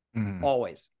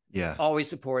 Always. Yeah. Always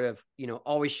supportive,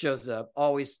 always shows up,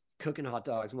 always cooking hot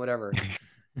dogs and whatever.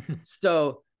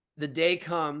 So the day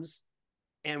comes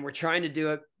and we're trying to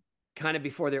do it kind of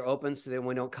before they're open so that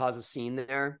we don't cause a scene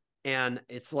there. And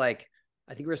it's like,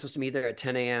 I think we're supposed to meet there at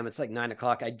 10 a.m. It's like 9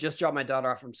 o'clock. I just dropped my daughter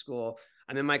off from school.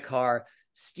 I'm in my car.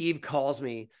 Steve calls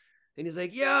me and he's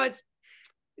like, "Yeah,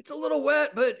 it's a little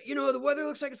wet, but the weather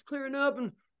looks like it's clearing up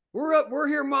and we're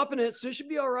here mopping it. So it should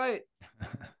be all right."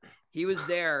 He was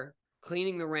there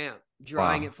cleaning the ramp,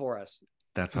 drying it for us.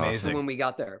 That's amazing. awesome. When we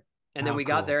got there, and then we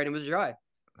got there and it was dry.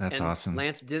 That's awesome.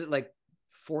 Lance did it like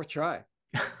 4th try.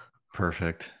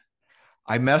 Perfect.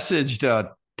 I messaged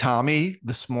Tommy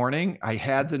this morning. I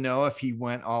had to know if he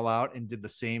went all out and did the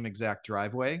same exact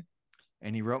driveway.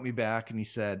 And he wrote me back and he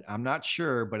said, "I'm not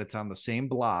sure, but it's on the same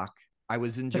block. I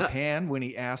was in Japan when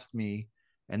he asked me,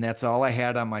 and that's all I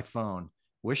had on my phone.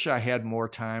 Wish I had more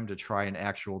time to try an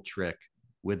actual trick,"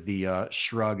 with the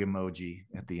shrug emoji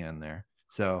at the end there.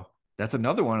 So that's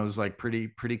another one. It was like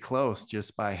pretty close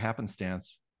just by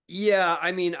happenstance. Yeah,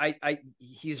 I mean,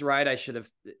 he's right. I should have,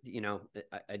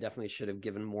 I definitely should have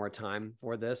given more time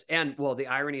for this. And well, the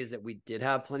irony is that we did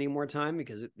have plenty more time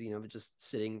because just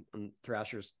sitting on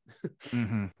Thrasher's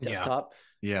desktop.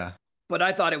 Yeah. But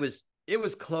I thought it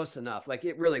was close enough. Like,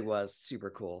 it really was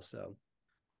super cool. So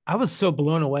I was so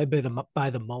blown away by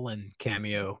the Mullen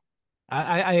cameo.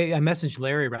 I messaged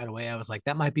Larry right away. I was like,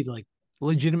 that might be like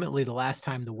legitimately the last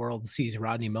time the world sees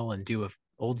Rodney Mullen do a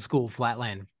old school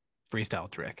flatland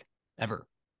freestyle trick ever.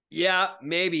 Yeah,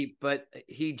 maybe, but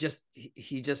he just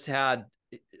had,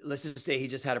 let's just say he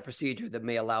just had a procedure that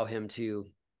may allow him to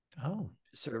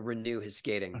sort of renew his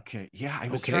skating. Okay. Yeah. I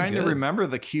was trying to remember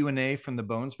the Q&A from the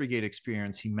Bones Brigade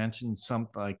experience. He mentioned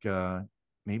something like,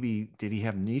 maybe did he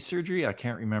have knee surgery? I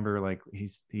can't remember. Like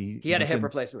he had a hip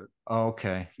replacement. Oh,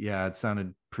 okay. Yeah. It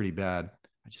sounded pretty bad.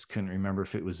 I just couldn't remember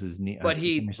if it was his knee. But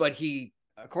he,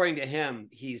 according to him,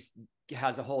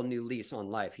 has a whole new lease on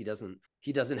life. He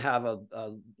doesn't have a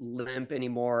limp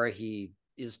anymore.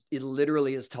 It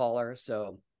literally is taller.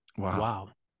 So wow.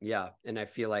 Yeah. And I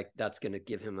feel like that's going to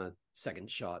give him a second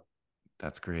shot.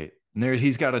 That's great. And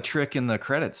he's got a trick in the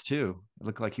credits too. It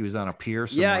looked like he was on a pier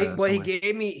somewhere. Yeah, he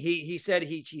gave me, he said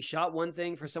he shot one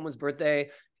thing for someone's birthday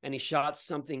and he shot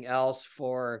something else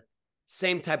for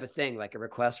same type of thing, like a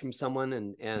request from someone.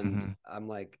 And I'm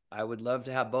like, I would love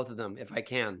to have both of them if I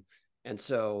can. And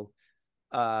so,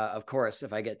 of course,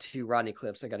 if I get 2 Rodney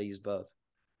clips, I got to use both.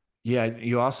 Yeah.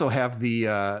 You also have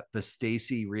the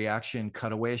Stacy reaction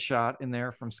cutaway shot in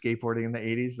there from skateboarding in the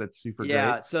 80s. That's super great.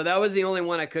 Yeah. So that was the only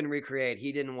one I couldn't recreate.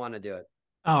 He didn't want to do it.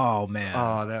 Oh man.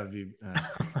 Oh, that would be,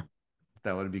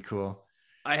 that would be cool.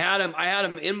 I had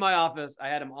him in my office. I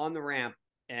had him on the ramp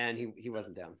and he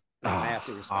wasn't down. I have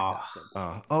to respect that.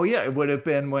 So. Oh yeah. It would have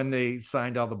been when they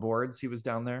signed all the boards. He was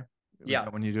down there. Yeah.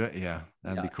 When you do it. Yeah.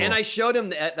 That'd be cool. And I showed him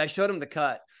the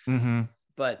cut,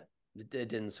 but it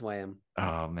didn't sway him.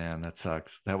 Oh man, that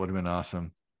sucks. That would have been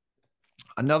awesome.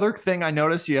 Another thing I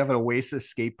noticed, you have an Oasis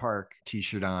skate park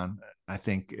t-shirt on. I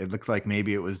think it looked like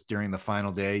maybe it was during the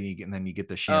final day, and then you get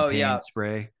the Oh champagne yeah,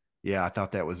 spray. Yeah, I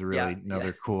thought that was really yeah.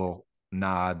 another cool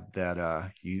nod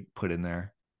that you put in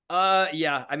there.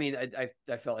 Yeah. I mean,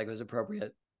 I felt like it was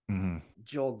appropriate. Mm-hmm.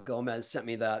 Joel Gomez sent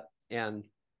me that, and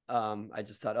I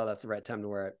just thought, oh, that's the right time to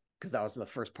wear it because that was the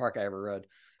first park I ever rode.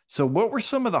 So what were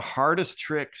some of the hardest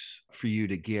tricks for you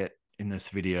to get in this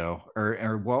video?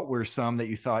 Or what were some that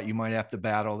you thought you might have to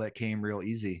battle that came real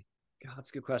easy? God,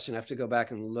 that's a good question. I have to go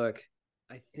back and look.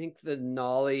 I think the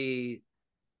nollie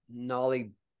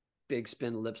big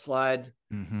spin lip slide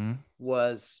Mm-hmm.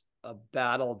 was a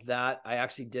battle that I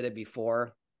actually did it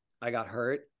before I got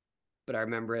hurt, but I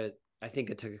remember it. I think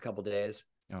it took a couple days.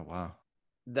 Oh, wow.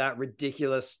 That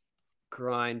ridiculous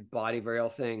grind body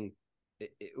varial thing,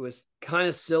 it was kind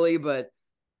of silly, but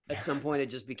at some point it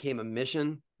just became a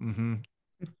mission Mm-hmm.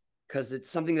 because it's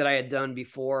something that I had done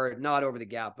before, not over the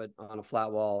gap, but on a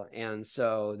flat wall. And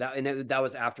so that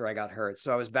was after I got hurt.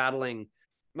 So I was battling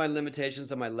my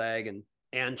limitations on my leg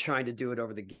and trying to do it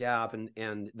over the gap.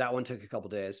 And that one took a couple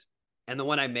days. And the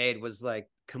one I made was like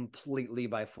completely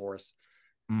by force.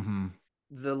 Mm-hmm.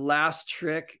 The last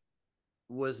trick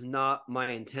was not my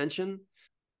intention.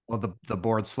 Well, the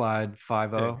board slide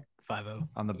 5-0 5-0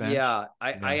 on the bench. Yeah,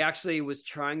 I actually was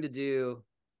trying to do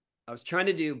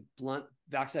blunt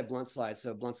backside blunt slide,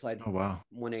 so blunt slide Oh, wow.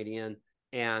 180 in,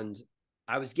 and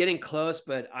I was getting close,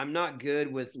 but I'm not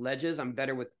good with ledges. I'm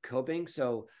better with coping.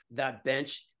 So that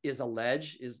bench is a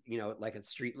ledge, is like a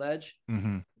street ledge,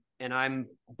 Mm-hmm. and I'm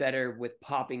better with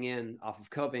popping in off of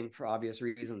coping for obvious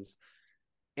reasons.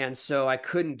 And so I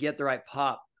couldn't get the right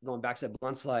pop going backside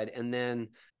blunt slide, and then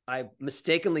I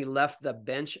mistakenly left the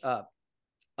bench up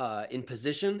in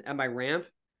position at my ramp.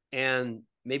 And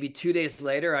maybe 2 days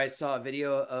later, I saw a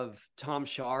video of Tom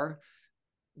Shar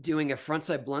doing a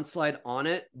frontside blunt slide on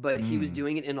it, but he was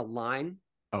doing it in a line.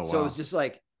 Oh, So it wow. was just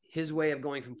like his way of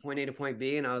going from point A to point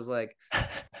B. And I was like,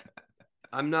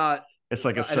 I'm not, It's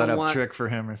like a I don't setup want, trick for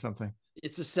him or something.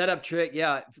 it's a setup trick.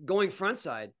 Yeah. Going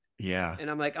frontside. Yeah. And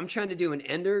I'm like, I'm trying to do an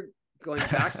ender going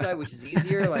backside, which is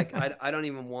easier. Like, I don't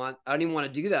even want to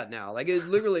do that now. Like, it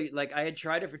literally, like, I had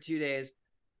tried it for 2 days.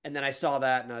 And then I saw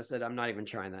that and I said, I'm not even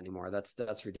trying that anymore.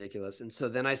 That's ridiculous. And so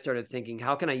then I started thinking,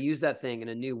 how can I use that thing in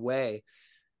a new way?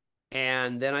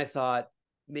 And then I thought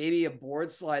maybe a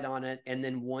board slide on it and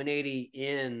then 180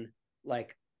 in,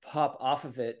 like pop off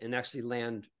of it and actually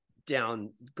land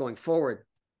down going forward.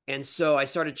 And so I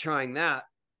started trying that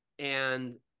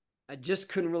and I just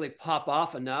couldn't really pop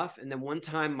off enough. And then one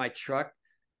time my truck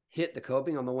hit the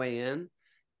coping on the way in,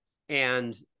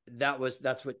 and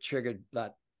that's what triggered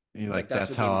that. You're like,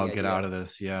 That's that's what how gave me I'll the get idea. out of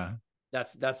this. Yeah.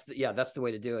 That's the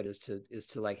way to do it, is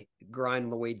to like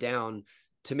grind the way down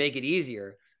to make it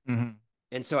easier. Mm-hmm.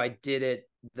 And so I did it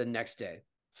the next day.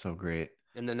 So great.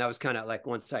 And then that was kind of like,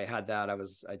 once I had that, I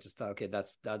just thought, okay,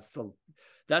 that's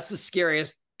the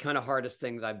scariest, kind of hardest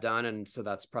thing that I've done. And so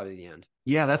that's probably the end.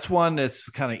 Yeah, that's one that's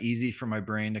kind of easy for my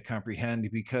brain to comprehend,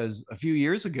 because a few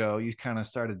years ago you kind of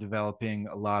started developing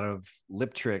a lot of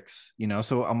lip tricks,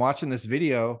 So I'm watching this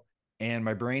video and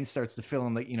my brain starts to fill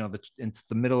in it's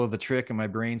the middle of the trick and my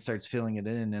brain starts filling it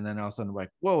in, and then all of a sudden I'm like,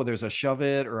 whoa, there's a shove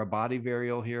it or a body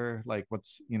varial here. Like,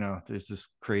 what's, there's this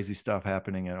crazy stuff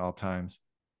happening at all times.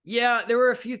 Yeah, there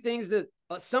were a few things that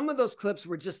some of those clips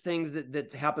were just things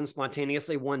that happened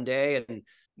spontaneously one day, and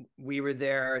we were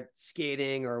there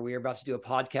skating or we were about to do a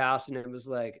podcast, and it was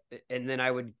like, and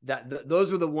then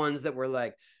those were the ones that were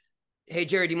like, hey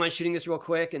Jerry, do you mind shooting this real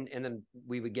quick? And then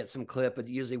we would get some clip, but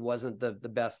it usually wasn't the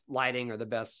best lighting or the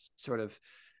best sort of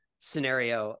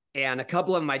scenario. And a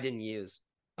couple of them I didn't use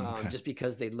just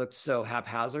because they looked so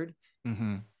haphazard.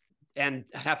 Mm-hmm. And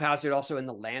haphazard also in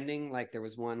the landing. Like there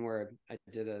was one where I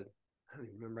don't even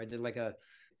remember, I did like how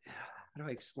do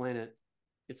I explain it?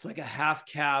 It's like a half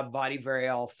cab body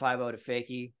varial 5-0 to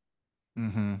fakie.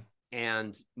 Mm-hmm.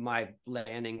 And my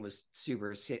landing was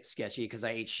super sketchy because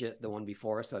I ate shit the one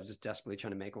before. So I was just desperately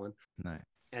trying to make one. Nice.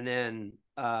 And then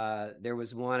there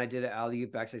was one I did an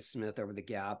alley-oop backside Smith over the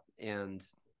gap. And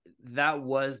that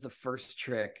was the first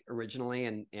trick originally.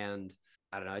 And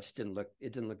I don't know, it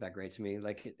didn't look that great to me.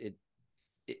 Like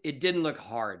it didn't look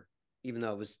hard, even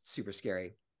though it was super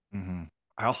scary. Mm-hmm.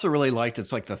 I also really liked,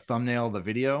 it's like the thumbnail of the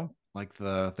video, like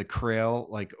the crail,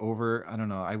 like over, I don't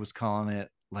know, I was calling it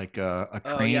like a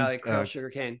crane. Oh yeah, like crail sugar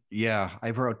cane. Yeah, I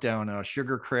wrote down a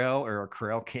sugar crail or a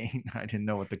crail cane. I didn't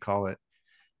know what to call it.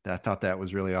 I thought that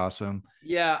was really awesome.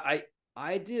 Yeah,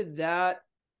 I did that.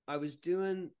 I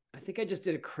think I just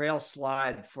did a crail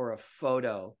slide for a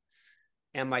photo,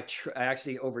 and I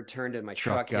actually overturned it. My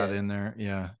truck got hit. in there.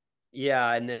 Yeah.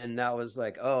 Yeah. And then that was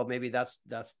like, oh, maybe that's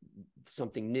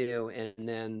something new. And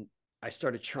then I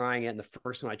started trying it. And the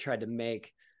first one I tried to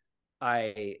make,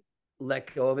 I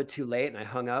let go of it too late and I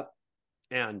hung up,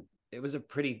 and it was a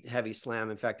pretty heavy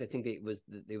slam. In fact, I think it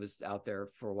was out there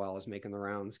for a while. I was making the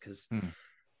rounds because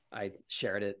I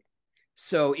shared it.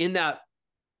 So in the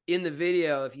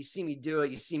video, if you see me do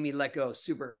it, you see me let go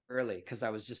super early because I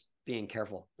was just being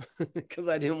careful because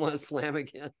I didn't want to slam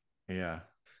again. Yeah.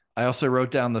 I also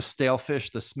wrote down the stale fish,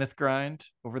 the Smith grind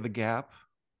over the gap.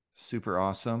 Super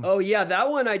awesome. Oh yeah, that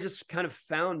one I just kind of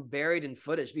found buried in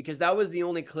footage because that was the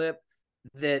only clip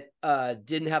that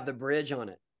didn't have the bridge on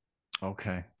it.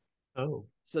 Okay. Oh.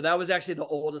 So that was actually the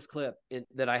oldest clip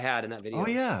that I had in that video. Oh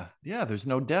yeah. Yeah. There's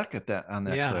no deck on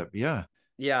that clip. Yeah.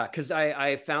 Yeah. Cause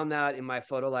I found that in my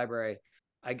photo library.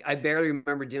 I barely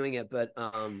remember doing it, but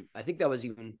I think that was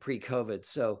even pre-COVID.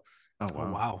 So Oh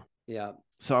wow. Yeah.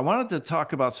 So I wanted to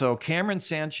talk about, Cameron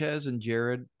Sanchez and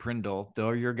Jared Prindle,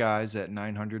 they're your guys at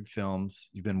 900 Films.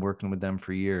 You've been working with them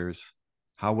for years.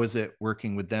 How was it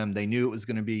working with them? They knew it was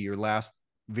going to be your last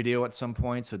video at some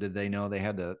point. So did they know they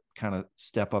had to kind of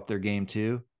step up their game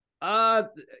too?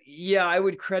 Yeah, I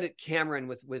would credit Cameron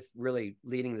with really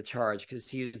leading the charge because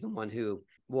he's the one who,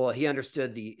 well, he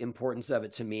understood the importance of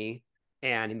it to me,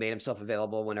 and he made himself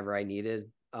available whenever I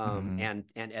needed, and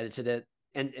edited it.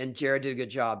 And Jared did a good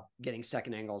job getting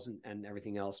second angles and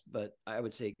everything else. But I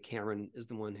would say Cameron is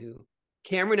the one who,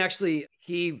 Cameron actually,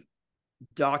 he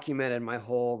documented my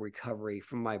whole recovery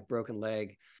from my broken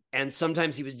leg. And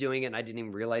sometimes he was doing it and I didn't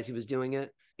even realize he was doing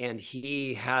it. And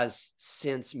he has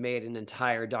since made an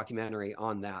entire documentary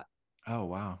on that. Oh,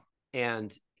 wow.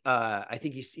 And I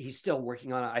think he's still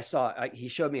working on it. He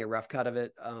showed me a rough cut of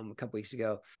it a couple weeks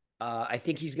ago. I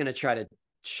think he's going to try to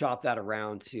shop that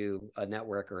around to a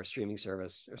network or a streaming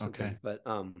service or something. Okay. But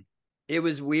it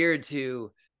was weird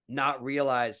to not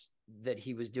realize that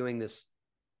he was doing this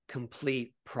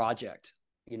complete project.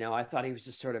 You know, I thought he was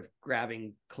just sort of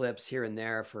grabbing clips here and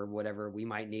there for whatever we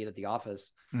might need at the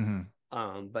office.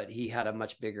 But he had a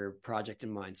much bigger project in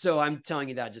mind. So I'm telling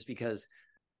you that just because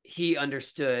he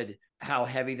understood how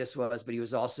heavy this was, but he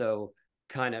was also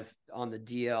kind of on the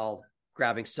DL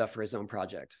grabbing stuff for his own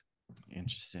project.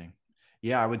 Interesting.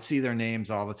 Yeah, I would see their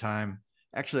names all the time.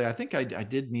 Actually, I think I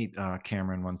did meet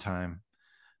Cameron one time.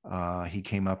 He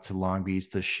came up to Long Beach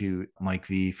to shoot Mike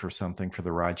V for something for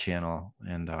the Ride Channel,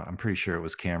 and I'm pretty sure it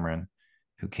was Cameron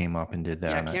who came up and did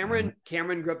that. Yeah,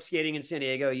 Cameron grew up skating in San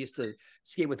Diego. He used to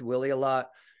skate with Willie a lot.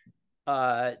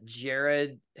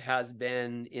 Jared has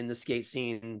been in the skate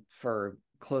scene for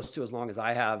close to as long as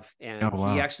I have, and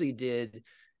he actually did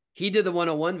the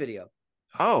 101 video.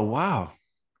 Oh wow,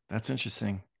 that's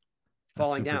interesting.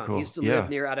 Falling down. Cool. He used to live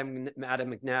near Adam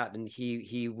McNatt, and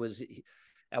he was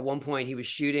at one point he was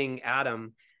shooting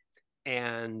Adam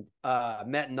and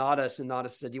met Nadas, and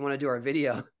Nadas said, "Do you want to do our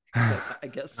video?" He's like, I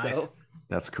guess nice. So.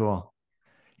 That's cool.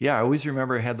 Yeah, I always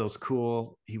remember he had those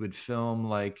cool. He would film,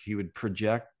 like he would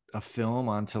project a film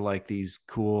onto like these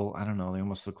cool. I don't know. They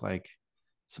almost look like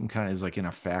some kind of, is like in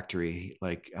a factory.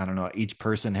 Like I don't know. Each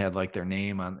person had like their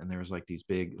name on, and there was like these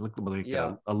big, looked like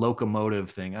a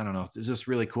locomotive thing. I don't know. It's just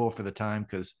really cool for the time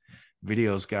because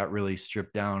videos got really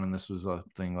stripped down, and this was a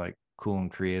thing like cool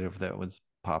and creative that was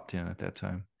popped in at that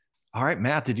time. All right,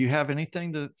 Matt, did you have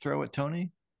anything to throw at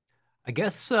Tony? I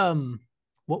guess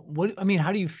what I mean,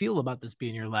 how do you feel about this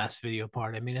being your last video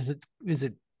part? I mean, is it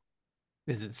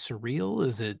surreal?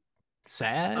 Is it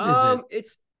sad?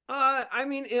 It's I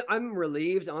mean, I'm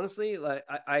relieved, honestly. Like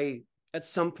I at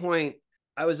some point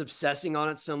I was obsessing on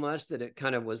it so much that it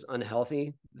kind of was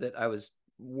unhealthy, that I was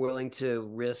willing to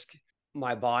risk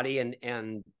my body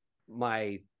and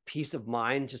my peace of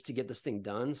mind just to get this thing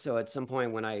done. So at some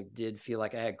point when I did feel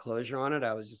like I had closure on it,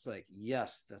 I was just like,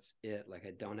 yes, that's it. Like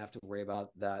I don't have to worry about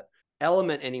that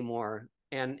element anymore.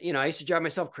 And you know, I used to drive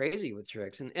myself crazy with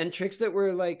tricks and tricks that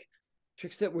were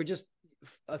just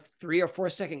a 3 or 4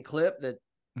 second clip that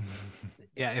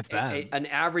if that an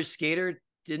average skater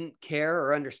didn't care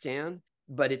or understand,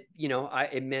 but it, you know,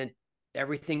 it meant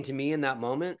everything to me in that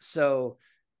moment. So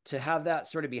to have that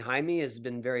sort of behind me has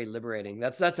been very liberating.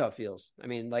 That's how it feels. I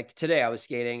mean, like today I was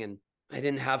skating and I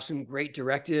didn't have some great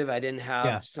directive. I didn't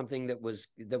have something that was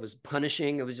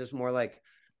punishing. It was just more like,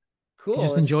 cool. You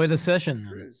just enjoy the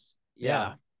session.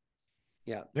 Yeah.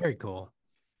 Very cool.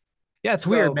 Yeah, it's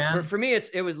weird, man. For me,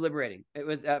 it was liberating. It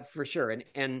was for sure.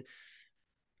 And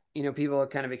you know, people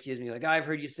kind of accuse me like, I've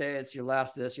heard you say it's your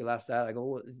last this, your last that. I go,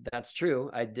 well, that's true.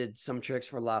 I did some tricks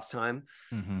for last time,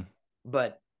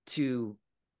 but to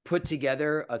put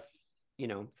together a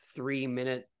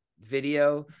 3-minute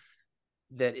video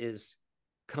that is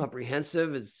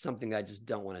comprehensive is something I just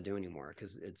don't want to do anymore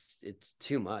because it's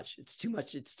too much. It's too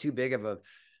much. It's too big of a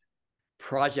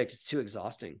project. It's too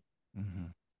exhausting. Mm-hmm.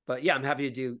 But yeah, I'm happy to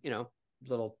do,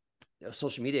 little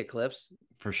social media clips.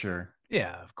 For sure.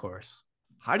 Yeah, of course.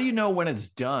 How do you know when it's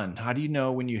done? How do you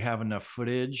know when you have enough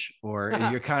footage, or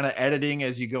you're kind of editing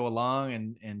as you go along,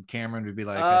 and Cameron would be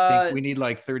like, I think we need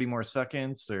like 30 more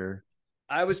seconds? Or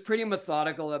I was pretty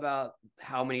methodical about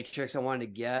how many tricks I wanted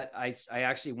to get. I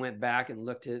actually went back and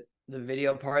looked at the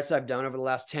video parts I've done over the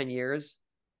last 10 years,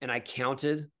 and I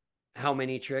counted how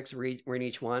many tricks were in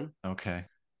each one. Okay.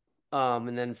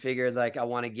 And then figured like I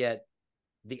want to get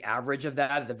the average of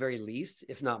that at the very least,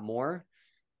 if not more.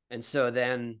 And so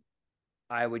then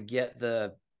I would get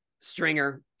the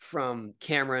stringer from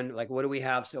Cameron, like, what do we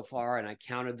have so far? And I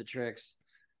counted the tricks.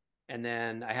 And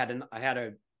then I had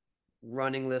a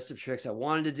running list of tricks I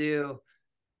wanted to do.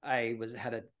 I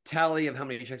had a tally of how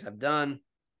many tricks I've done.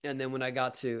 And then when I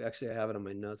got to, actually, I have it on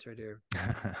my notes right here.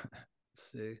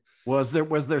 Let's see. Was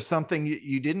there something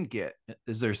you didn't get?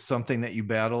 Is there something that you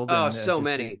battled? Oh, so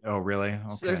many. Oh, really?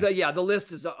 Okay. So the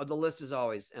list is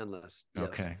always endless. Yes.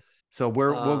 Okay. So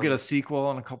we'll get a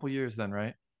sequel in a couple years then,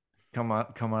 right? Come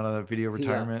out of the video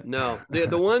retirement. Yeah, no,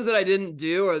 the ones that I didn't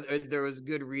do, or there was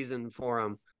good reason for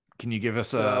them. Can you give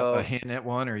us a hint at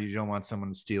one, or you don't want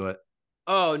someone to steal it?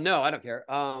 Oh no, I don't care.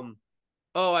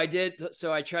 I did.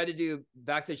 So I tried to do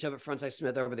backside shove at frontside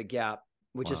Smith over the gap,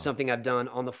 which is something I've done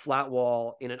on the flat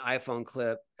wall in an iPhone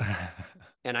clip.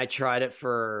 And I tried it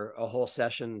for a whole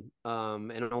session,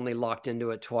 and only locked into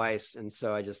it twice. And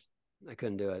so I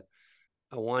couldn't do it.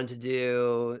 I wanted to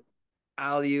do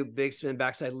alley-oop, big spin,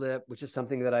 backside lip, which is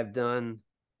something that I've done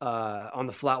on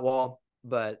the flat wall,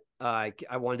 but I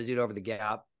wanted to do it over the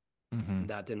gap. Mm-hmm.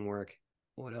 That didn't work.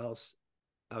 What else?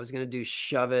 I was going to do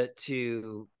shove it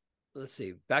to, let's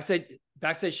see,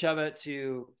 backside shove it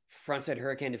to frontside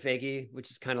hurricane to fakie, which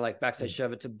is kind of like backside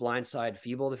shove it to blindside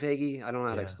feeble to fakie. I don't know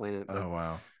how to explain it. But oh,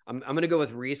 wow. I'm going to go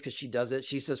with Reese because she does it.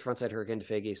 She says frontside hurricane to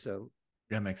fakie. So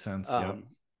that makes sense.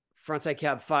 Frontside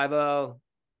cab 5-0.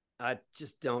 I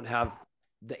just don't have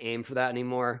the aim for that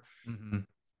anymore. Mm-hmm.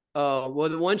 Oh, well,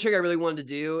 the one trick I really wanted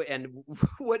to do, and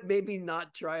what made me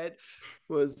not try it,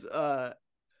 was I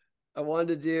wanted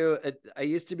to do I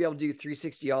used to be able to do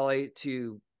 360 ollie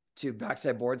to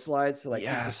backside board slides. So like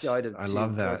 360 ollie to, I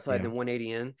love that. Board slide and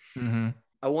 180 in. Mm-hmm.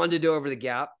 I wanted to do over the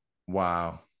gap.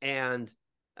 Wow. And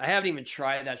I haven't even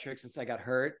tried that trick since I got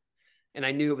hurt. And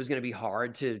I knew it was going to be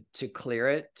hard to clear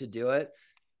it, to do it.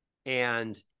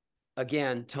 And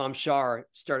again, Tom Shar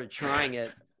started trying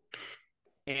it.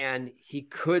 And he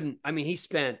couldn't. I mean, he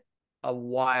spent a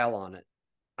while on it.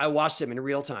 I watched him in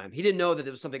real time. He didn't know that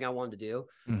it was something I wanted to do,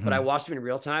 but I watched him in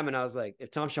real time, and I was like, if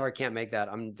Tom Shar can't make that,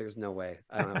 there's no way.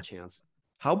 I don't have a chance.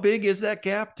 How big is that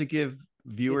gap to give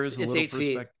viewers a little 8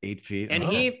 feet. 8 feet. And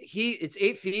it's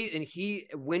 8 feet.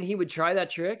 And when he would try that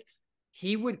trick,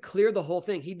 he would clear the whole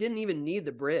thing. He didn't even need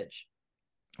the bridge.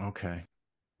 Okay.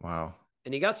 Wow.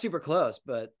 And he got super close,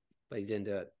 but he didn't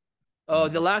do it. Oh,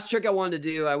 the last trick I wanted to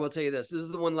do, I will tell you this. This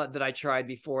is the one that I tried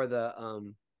before the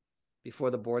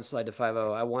board slide to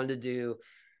 5-0. I wanted to do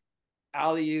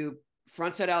alley-oop,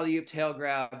 frontside alley-oop, tail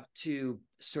grab to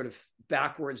sort of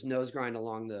backwards nose grind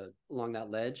along that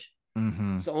ledge.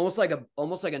 Mm-hmm. So almost like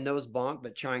a nose bonk,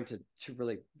 but trying to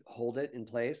really hold it in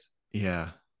place.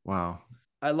 Yeah. Wow.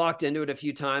 I locked into it a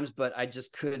few times, but I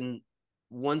just couldn't.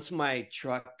 Once my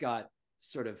truck got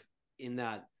sort of in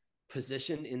that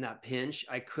position, in that pinch,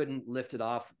 I couldn't lift it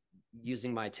off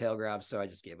using my tail grab, so I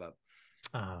just gave up.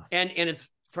 And it's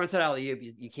frontside alley-oop,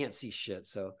 you can't see shit,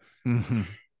 so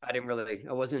I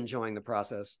wasn't enjoying the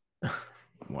process.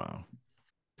 Wow.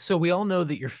 So we all know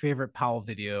that your favorite Powell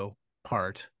video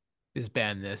part is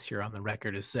ban this. You're on the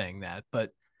record as saying that,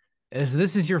 but as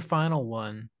this is your final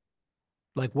one,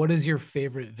 like, what is your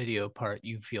favorite video part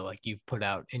you feel like you've put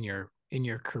out in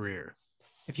your career?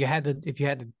 If you had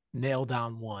to nail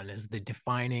down one as the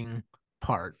defining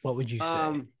part, what would you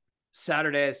say?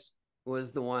 Saturdays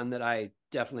was the one that I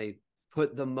definitely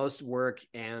put the most work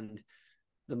and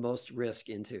the most risk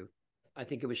into. I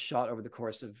think it was shot over the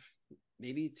course of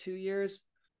maybe 2 years,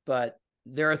 but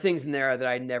there are things in there that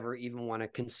I never even want to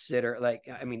consider. Like,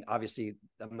 I mean, obviously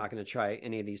I'm not going to try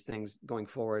any of these things going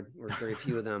forward, or very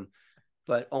few of them,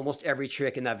 but almost every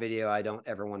trick in that video, I don't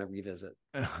ever want to revisit.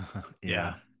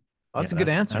 Yeah. Well, that's a good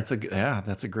answer.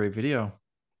 That's a great video.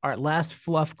 All right. Last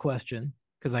fluff question,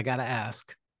 because I got to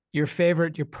ask your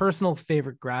personal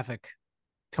favorite graphic,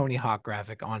 Tony Hawk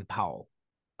graphic on Powell.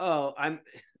 Oh, I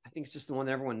think it's just the one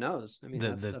that everyone knows. I mean,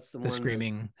 that's the one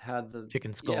screaming that had the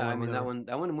chicken skull. Yeah, I mean, that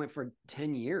one went for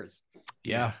 10 years.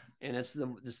 Yeah. And it's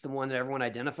the one that everyone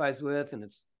identifies with, and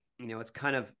it's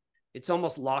it's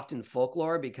almost locked in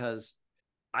folklore because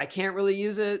I can't really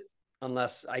use it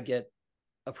unless I get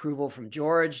approval from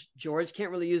George. George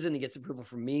can't really use it and he gets approval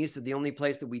from me. So the only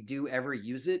place that we do ever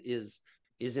use it is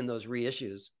in those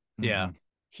reissues. Yeah.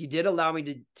 He did allow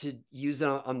me to use it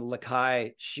on the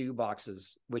Lakai shoe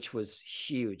boxes, which was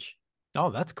huge. Oh,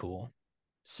 that's cool.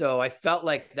 So I felt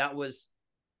like that was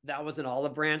an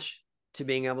olive branch to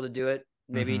being able to do it,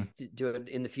 maybe do it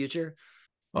in the future.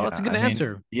 Well, that's a good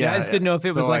answer. Yeah, I just didn't know if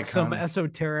it was like some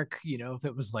esoteric, if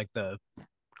it was like the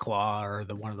claw or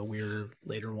one of the weirder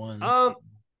later ones.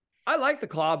 I like the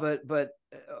claw, but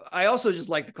I also just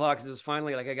like the claw because it was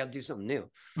finally like I got to do something new.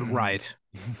 Right.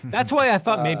 That's why I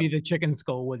thought maybe the chicken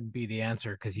skull wouldn't be the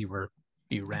answer because you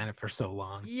ran it for so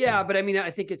long. Yeah, but I mean,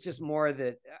 I think it's just more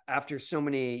that after so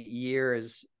many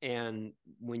years, and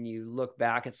when you look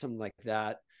back at something like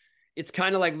that, it's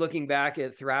kind of like looking back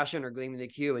at Thrashing or Gleaming the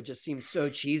Cube. It just seems so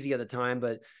cheesy at the time,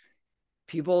 but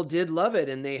people did love it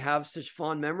and they have such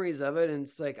fond memories of it. And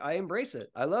it's like, I embrace it.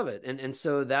 I love it. And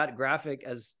so that graphic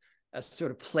as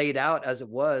sort of played out as it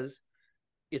was,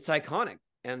 it's iconic.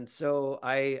 And so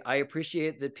I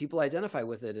appreciate that people identify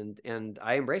with it and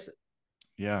I embrace it.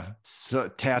 Yeah. So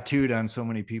tattooed on so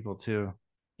many people too.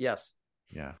 Yes.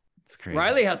 Yeah. It's crazy.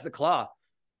 Riley has the claw.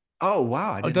 Oh,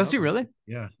 wow. Does he really?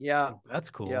 Yeah. Yeah. That's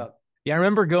cool. Yeah. Yeah. I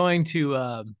remember going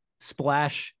to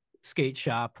Splash Skate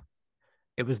Shop.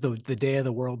 It was the day of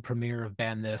the world premiere of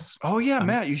Ban This. Oh yeah,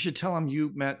 Matt, you should tell him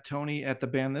you met Tony at the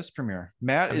Ban This premiere.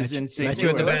 Matt is in St. Louis.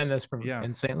 At the Ban This premiere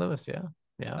in St. Louis. Yeah.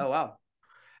 Yeah. Oh, wow.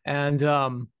 And I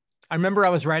remember I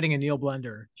was riding a Neil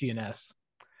Blender GNS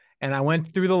and I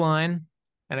went through the line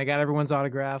and I got everyone's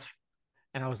autograph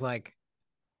and I was like,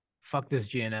 fuck this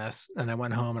GNS. And I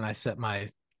went home and I set my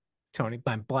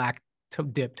black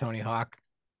dip Tony Hawk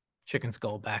chicken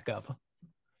skull back up.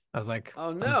 I was like,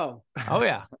 oh no. Oh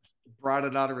yeah. Brought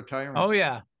it out of retirement. Oh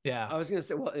yeah. Yeah. I was gonna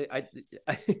say, well,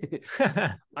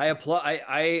 I applaud.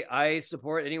 I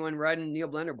support anyone riding Neil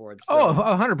Blender boards. So,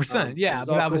 100%. Yeah,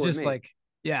 but I was cool just like,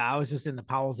 I was just in the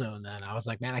Powell zone then. I was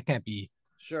like, man, I can't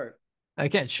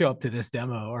show up to this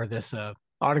demo or this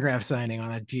autograph signing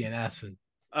on a GNS. And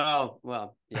oh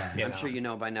well, yeah, I'm sure you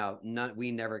know by now. We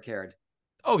never cared.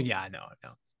 Oh yeah, I know,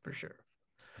 for sure.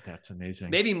 That's amazing.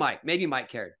 Maybe Mike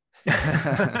cared.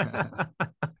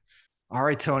 All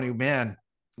right, Tony, man,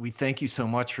 we thank you so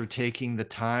much for taking the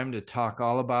time to talk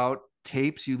all about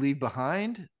tapes you leave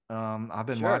behind. I've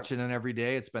been watching it every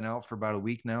day. It's been out for about a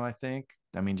week now, I think.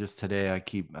 I mean, just today, I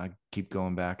keep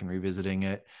going back and revisiting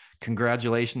it.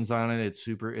 Congratulations on it. It's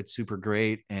super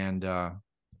great. And I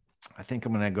think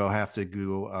I'm gonna have to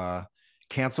go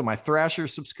cancel my Thrasher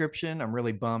subscription. I'm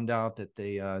really bummed out that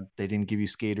they didn't give you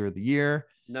Skater of the Year.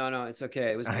 No, it's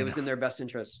okay. It was in their best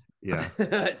interest. Yeah,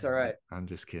 it's all right. I'm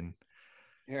just kidding.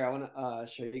 Here, I want to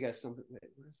show you guys something. Wait,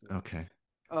 okay.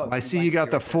 Oh, I see you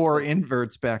got the 4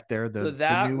 inverts back there. So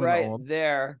that right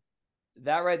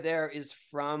there is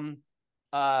from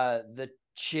the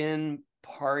Chin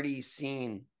party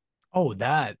scene. Oh,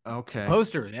 that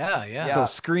poster. Yeah. So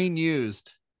screen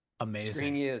used. Amazing.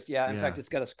 Screen used. Yeah. In fact, it's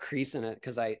got a crease in it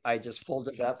because I just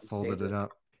folded it up. Folded it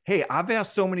up. Hey, I've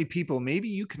asked so many people, maybe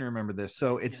you can remember this.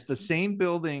 So it's the same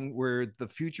building where the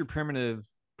Future Primitive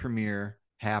premiere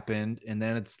happened, and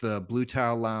then it's the Blue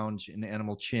Tile Lounge in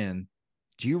Animal Chin.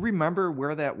 Do you remember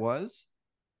where that was?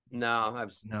 No, I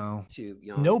was too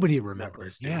young. Nobody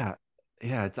remembers. Yeah.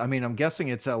 I'm guessing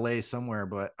it's LA somewhere,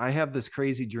 but I have this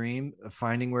crazy dream of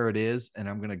finding where it is, and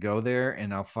I'm gonna go there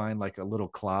and I'll find like a little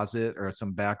closet or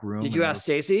some back room. Did you ask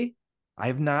Stacy? I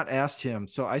have not asked him.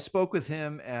 So I spoke with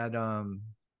him at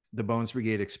the Bones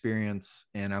Brigade experience,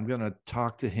 and I'm gonna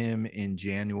talk to him in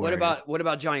January. What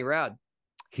about Johnny Rad?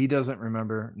 He doesn't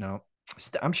remember. No,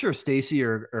 I'm sure Stacy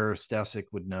or Stesic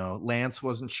would know. Lance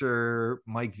wasn't sure.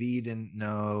 Mike V didn't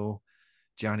know.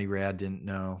 Johnny Rad didn't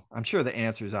know. I'm sure the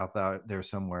answer's out there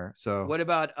somewhere. So what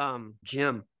about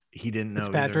Jim? He didn't know.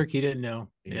 Patrick, he didn't know.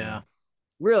 Yeah.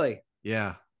 Really?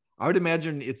 Yeah. I would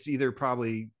imagine it's either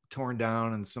probably torn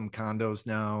down in some condos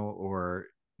now, or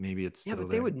maybe it's still but there.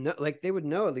 They would know. Like they would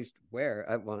know at least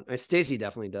where. Stacy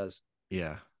definitely does.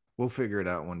 Yeah. We'll figure it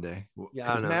out one day.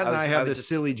 Yeah, Matt and I have this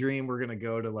silly dream. We're going to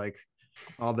go to like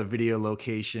all the video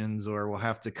locations, or we'll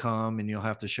have to come and you'll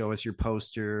have to show us your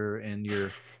poster and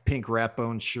your pink Rat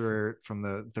Bone shirt from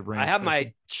the ranch. I have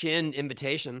my Chin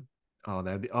invitation. Oh,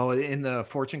 that'd be in the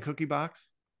fortune cookie box.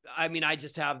 I mean, I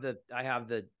have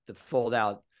the fold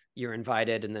out. You're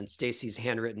invited, and then Stacy's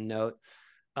handwritten note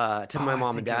to my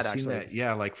mom and dad. Actually,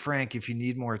 yeah, like Frank, if you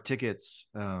need more tickets.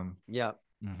 Yeah.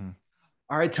 Mm-hmm.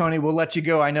 All right, Tony, we'll let you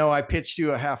go. I know I pitched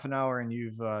you a half an hour and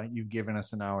you've given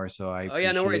us an hour, so I Oh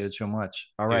yeah, no appreciate worries. it so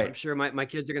much. All I'm right. sure my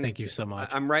kids are gonna. Thank you so much.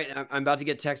 I'm right. I'm about to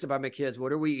get texted by my kids.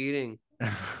 What are we eating?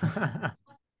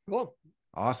 Cool.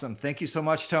 Awesome. Thank you so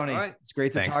much, Tony. All right. It's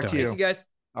great to Thanks, talk Tony. to you. Thanks, you guys.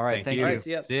 All right. Thank you. All right,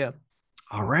 see ya. See ya.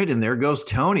 All right, and there goes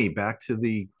Tony back to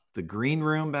the green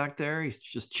room back there. He's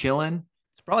just chilling.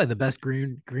 It's probably the best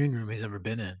green room he's ever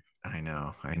been in. I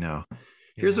know.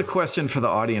 Here's a question for the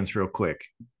audience real quick.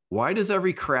 Why does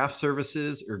every craft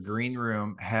services or green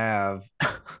room have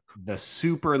the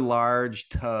super large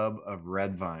tub of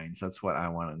red vines? That's what I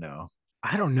want to know.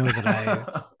 I don't know that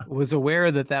I was aware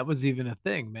that was even a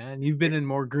thing, man. You've been in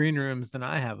more green rooms than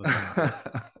I have.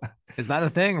 Is that a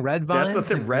thing? Red vines? That's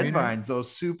the thing. Red vines,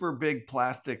 those super big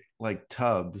plastic like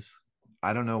tubs.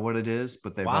 I don't know what it is,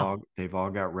 but they've all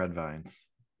got red vines.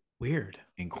 Weird.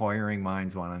 Inquiring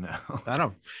minds want to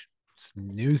know. It's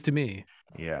news to me.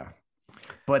 Yeah.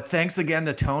 But thanks again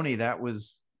to Tony. That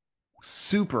was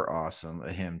super awesome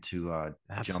of him to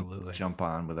jump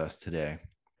on with us today.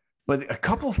 But a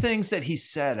couple things that he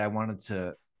said I wanted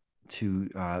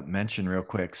to mention real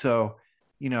quick. So,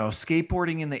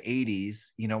 skateboarding in the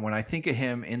 80s, when I think of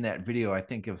him in that video, I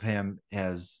think of him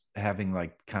as having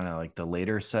like kind of like the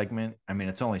later segment. I mean,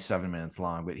 it's only 7 minutes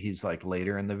long, but he's like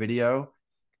later in the video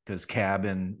because Cab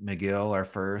and McGill are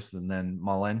first and then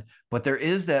Mullen. But there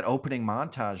is that opening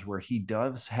montage where he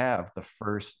does have the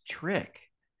first trick.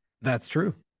 That's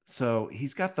true. So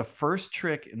he's got the first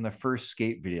trick in the first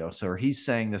skate video. So he's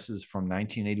saying this is from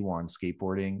 1981.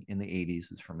 Skateboarding in the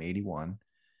 80s is from 81.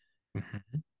 Mm-hmm.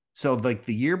 So like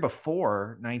the year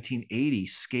before, 1980,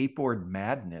 Skateboard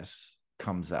Madness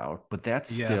comes out, but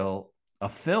that's still a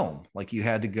film. Like you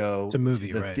had to go. It's a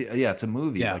movie, right? It's a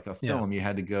movie, like a film. You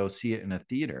had to go see it in a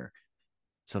theater.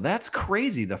 So that's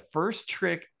crazy. The first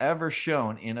trick ever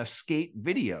shown in a skate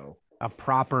video. A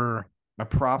proper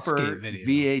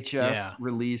VHS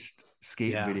released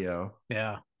skate video.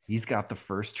 Yeah. He's got the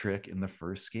first trick in the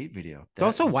first skate video. It's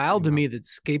also wild to me that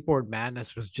Skateboard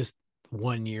Madness was just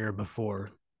 1 year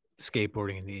before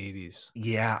skateboarding in the 80s.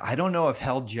 Yeah, I don't know if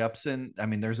Hal Jepsen, I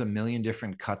mean, there's a million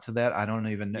different cuts of that. I don't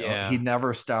even know. Yeah. He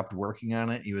never stopped working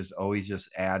on it. He was always just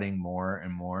adding more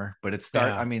and more. But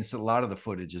I mean, so a lot of the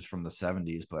footage is from the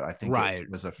 70s, but I think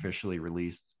it was officially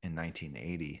released in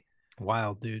 1980.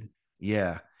 Wild, dude.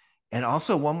 Yeah. And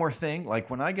also one more thing,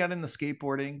 like when I got into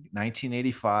skateboarding,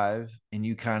 1985, and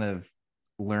you kind of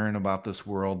learn about this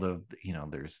world of,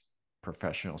 there's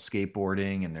professional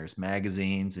skateboarding and there's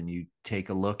magazines, and you take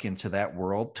a look into that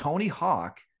world. Tony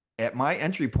Hawk at my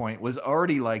entry point was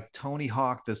already like Tony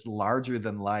Hawk, this larger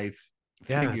than life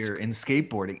figure in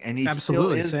skateboarding. And he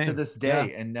still is to this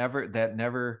day and never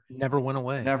went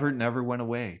away. Never went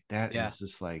away. That is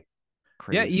just like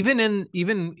crazy. Yeah.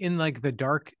 Even in like the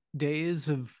dark days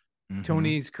of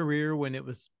Tony's career, when it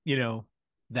was,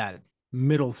 that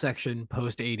middle section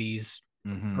post 80s,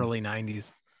 early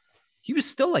 90s, he was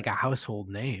still like a household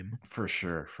name. For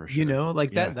sure.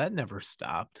 That never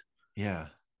stopped. Yeah.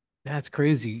 That's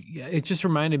crazy. Yeah, it just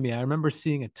reminded me. I remember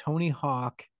seeing a Tony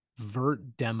Hawk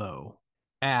vert demo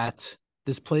at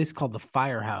this place called the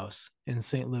Firehouse in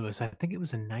St. Louis. I think it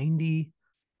was in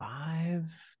 95,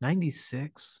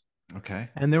 96. Okay.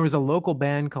 And there was a local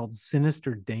band called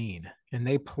Sinister Dane, and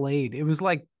they played. It was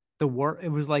like the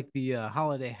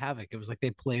Holiday Havoc. It was like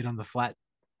they played on the flat,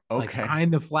 like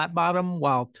behind the flat bottom,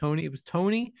 while it was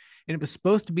Tony, and it was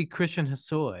supposed to be Christian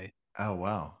Hosoi. Oh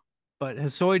wow! But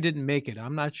Hosoi didn't make it.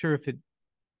 I'm not sure if it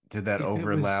did that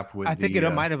overlap with. I think it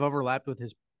might have overlapped with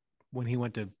his when he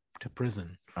went to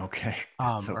prison. Okay.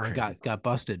 Or got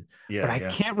busted. Yeah. But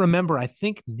I can't remember. I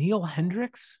think Neil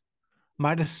Hendricks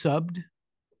might have subbed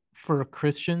for a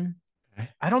Christian. Okay.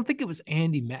 I don't think it was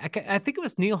Andy Mack. I think it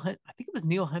was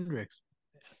Neil Hendricks.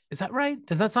 Is that right?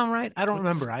 Does that sound right? I don't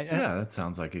remember. That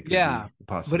sounds like it could be a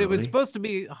possibility. But it was supposed to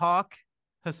be Hawk,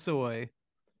 Hosoi,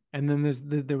 and then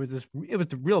there was this. It was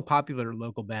the real popular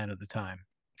local band at the time,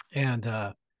 and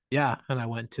and I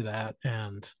went to that,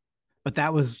 but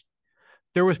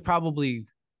there was probably,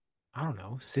 I don't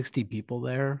know, 60 people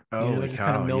there. Just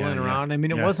kind of milling around. I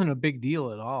mean, it wasn't a big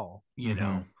deal at all, you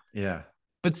know. Yeah.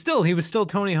 But still, he was still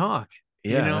Tony Hawk.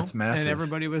 Yeah, that's massive. And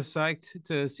everybody was psyched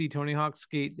to see Tony Hawk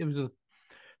skate. It was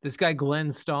this guy,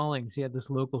 Glenn Stallings. He had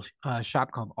this local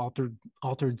shop called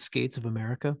Altered Skates of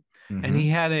America. Mm-hmm. And he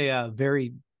had a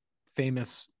very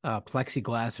famous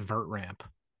plexiglass vert ramp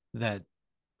that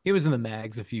he was in the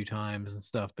mags a few times and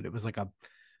stuff, but it was like a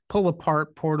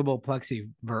pull-apart portable plexi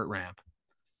vert ramp.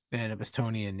 And it was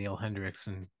Tony and Neil Hendricks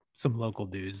and some local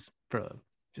dudes for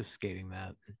just skating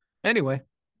that. Anyway.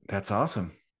 That's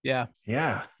awesome. Yeah.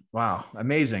 Yeah. Wow.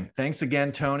 Amazing. Thanks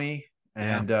again, Tony.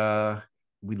 And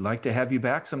we'd like to have you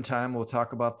back sometime. We'll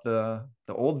talk about the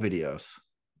old videos,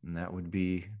 and that would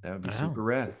be super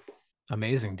rad.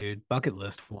 Amazing, dude. Bucket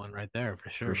list one right there for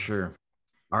sure. For sure.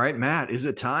 All right, Matt, is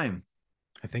it time?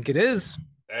 I think it is.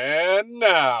 And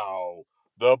now,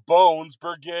 the Bones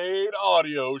Brigade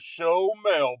Audio Show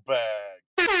mailbag.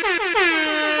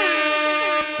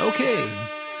 Okay,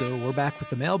 so we're back with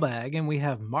the mailbag, and we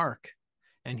have Mark,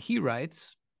 and he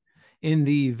writes, in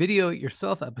the Video It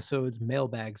Yourself episode's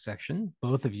mailbag section,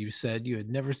 both of you said you had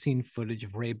never seen footage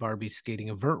of Ray Barbie skating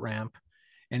a vert ramp,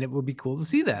 and it would be cool to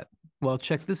see that. Well,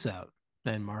 check this out.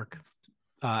 And Mark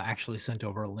actually sent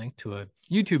over a link to a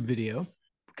YouTube video.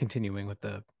 Continuing with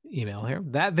the email here.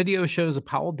 That video shows a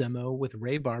Powell demo with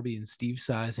Ray Barbie and Steve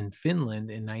Size in Finland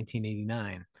in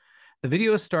 1989. The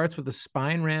video starts with a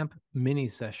spine ramp mini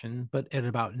session, but at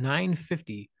about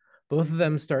 9:50, both of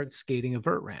them start skating a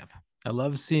vert ramp. I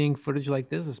love seeing footage like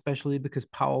this, especially because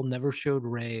Powell never showed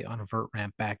Ray on a vert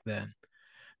ramp back then.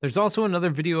 There's also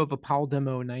another video of a Powell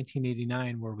demo in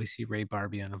 1989 where we see Ray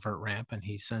Barbie on a vert ramp, and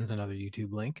he sends another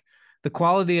YouTube link. The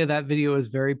quality of that video is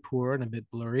very poor and a bit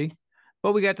blurry,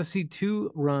 but we got to see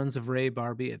 2 runs of Ray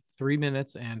Barbie at 3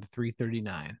 minutes and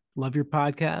 3:39. Love your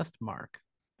podcast, Mark.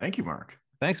 Thank you, Mark.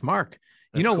 Thanks, Mark.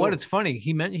 You know what? It's funny.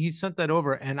 He sent that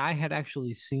over, and I had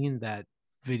actually seen that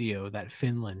video, that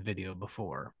Finland video,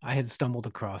 before. I had stumbled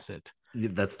across it. Yeah,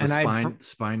 that's the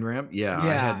spine ramp.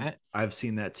 Yeah, I've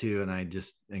seen that too, and I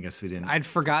guess we didn't. I'd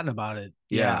forgotten about it.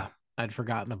 Yeah, I'd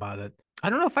forgotten about it. I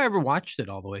don't know if I ever watched it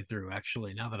all the way through,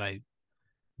 actually.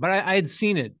 But I had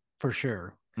seen it for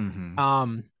sure.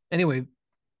 Mm-hmm. Anyway,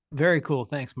 very cool.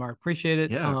 Thanks, Mark. Appreciate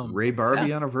it. Yeah, Ray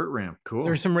Barbie on a vert ramp. Cool.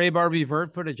 There's some Ray Barbie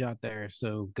vert footage out there,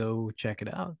 so go check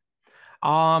it out.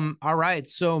 All right.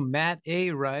 So Matt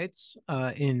A writes,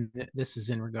 this is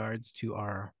in regards to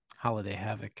our Holiday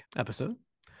Havoc episode.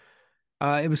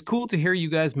 It was cool to hear you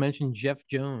guys mention Jeff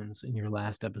Jones in your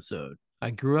last episode. I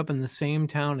grew up in the same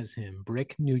town as him,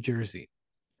 Brick, New Jersey.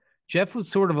 Jeff was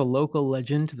sort of a local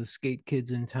legend to the skate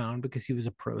kids in town because he was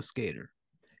a pro skater.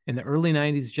 In the early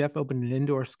 90s, Jeff opened an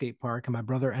indoor skate park, and my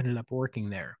brother ended up working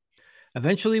there.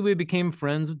 Eventually, we became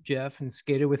friends with Jeff and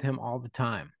skated with him all the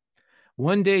time.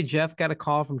 One day, Jeff got a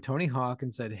call from Tony Hawk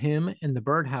and said him and the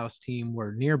Birdhouse team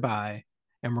were nearby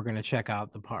and were going to check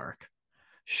out the park.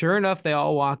 Sure enough, they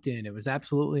all walked in. It was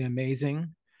absolutely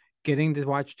amazing getting to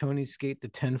watch Tony skate the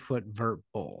 10-foot vert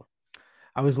bowl.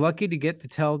 I was lucky to get to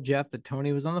tell Jeff that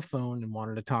Tony was on the phone and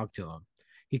wanted to talk to him.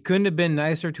 He couldn't have been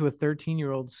nicer to a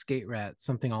 13-year-old skate rat,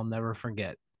 something I'll never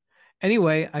forget.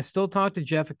 Anyway, I still talk to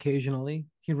Jeff occasionally.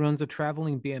 He runs a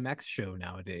traveling BMX show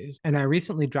nowadays, and I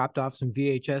recently dropped off some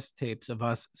VHS tapes of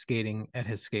us skating at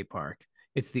his skate park.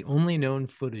 It's the only known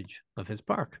footage of his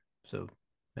park. So,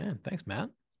 man, thanks, Matt.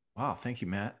 Wow, thank you,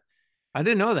 Matt. I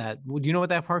didn't know that. Do you know what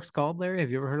that park's called, Larry?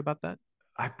 Have you ever heard about that?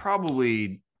 I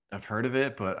probably have heard of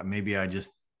it, but maybe I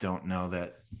just don't know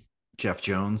that Jeff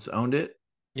Jones owned it.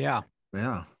 Yeah.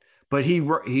 Yeah. But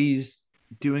he's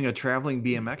doing a traveling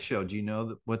BMX show. Do you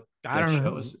know what that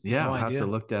show is? Yeah, I'll have to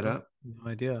look that up.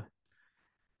 No idea.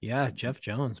 Yeah, Jeff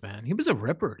Jones, man. He was a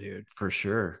ripper, dude. For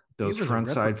sure. Those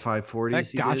frontside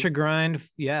 540s. That gotcha grind.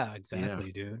 Yeah,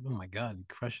 exactly, dude. Oh my God, he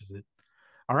crushes it.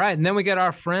 All right, and then we got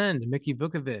our friend Mickey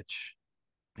Vukovic.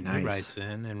 Nice. He writes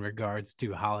in regards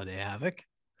to Holiday Havoc.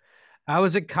 I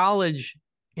was at college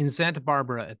in Santa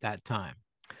Barbara at that time.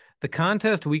 The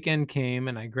contest weekend came,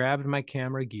 and I grabbed my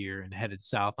camera gear and headed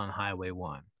south on Highway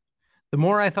 1. The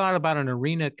more I thought about an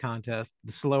arena contest,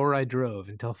 the slower I drove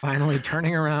until finally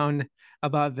turning around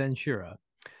about Ventura.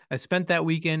 I spent that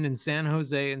weekend in San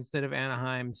Jose instead of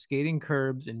Anaheim, skating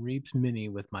curbs and Reeps Mini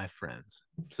with my friends.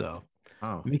 So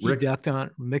Mickey ducked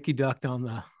on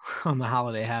the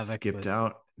Holiday Havoc. Skipped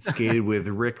out, skated with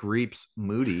Rick Reeps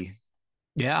Moody.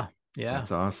 Yeah.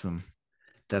 That's awesome.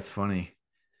 That's funny.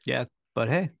 Yeah, but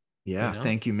hey. Yeah,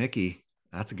 thank you, Mickey.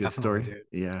 That's a good story. Dude.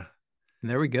 Yeah. And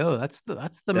there we go. That's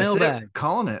the mailbag.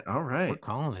 Calling it. All right. We're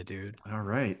calling it, dude. All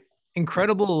right.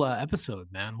 Incredible episode,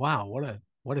 man. Wow,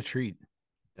 what a treat.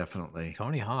 Definitely.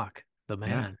 Tony Hawk, the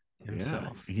man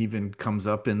himself. Yeah. He even comes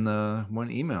up in the one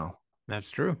email.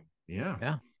 That's true.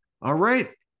 Yeah. All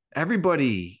right,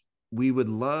 everybody. We would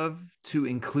love to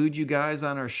include you guys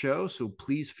on our show, so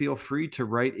please feel free to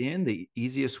write in. The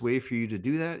easiest way for you to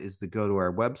do that is to go to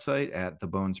our website at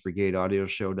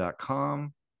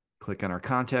thebonesbrigadeaudioshow.com. Click on our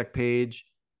contact page.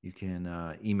 You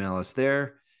can email us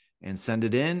there and send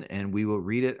it in, and we will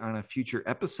read it on a future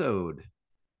episode.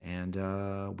 And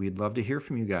we'd love to hear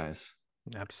from you guys.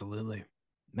 Absolutely.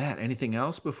 Matt, anything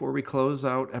else before we close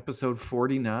out episode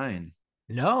 49?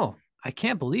 No, I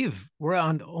can't believe we're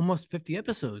on almost 50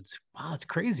 episodes. Wow, it's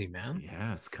crazy, man.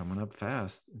 Yeah, it's coming up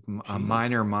fast. A Jeez.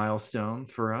 minor milestone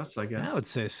for us, I guess. I would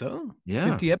say so. Yeah.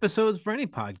 50 episodes for any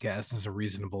podcast is a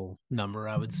reasonable number,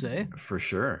 I would say. For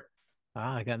sure.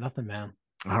 I got nothing, man.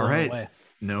 All right.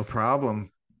 No problem.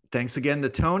 Thanks again to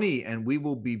Tony, and we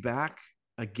will be back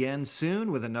again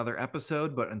soon with another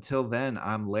episode. But until then,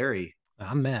 I'm Larry.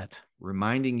 I'm Matt.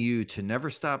 Reminding you to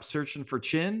never stop searching for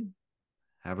chin.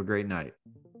 Have a great night.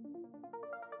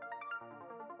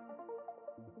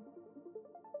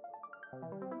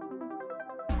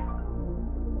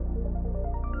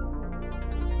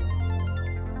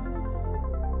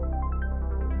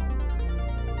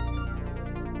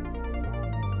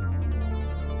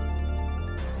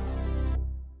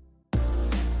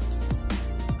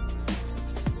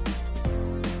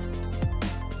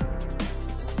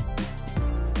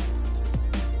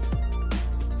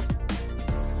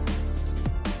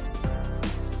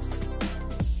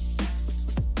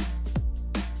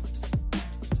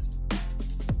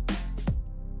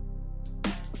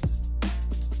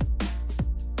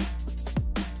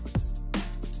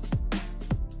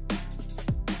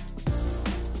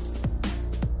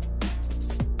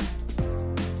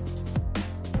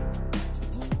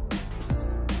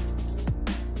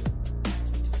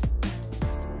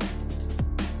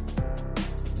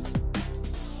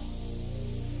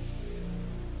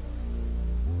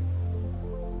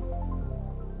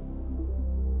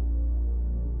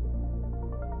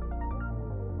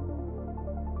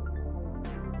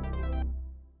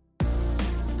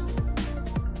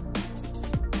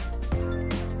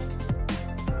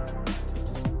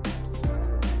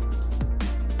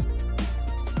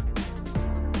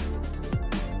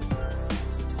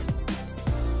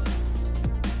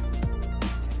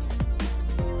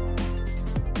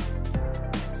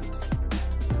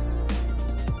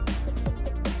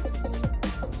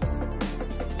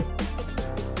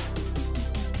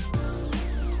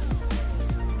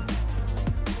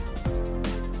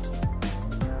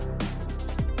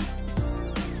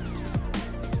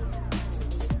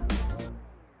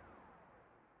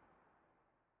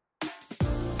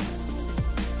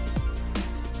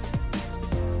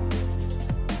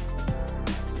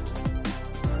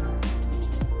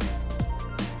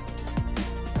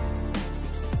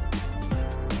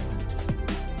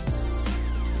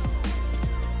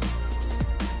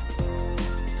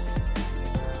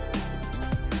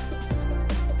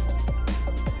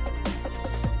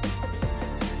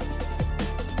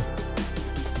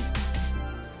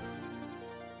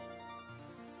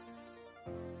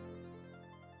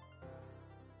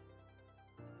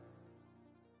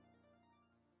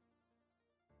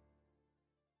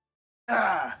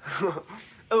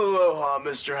 Aloha,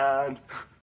 Mr. Han.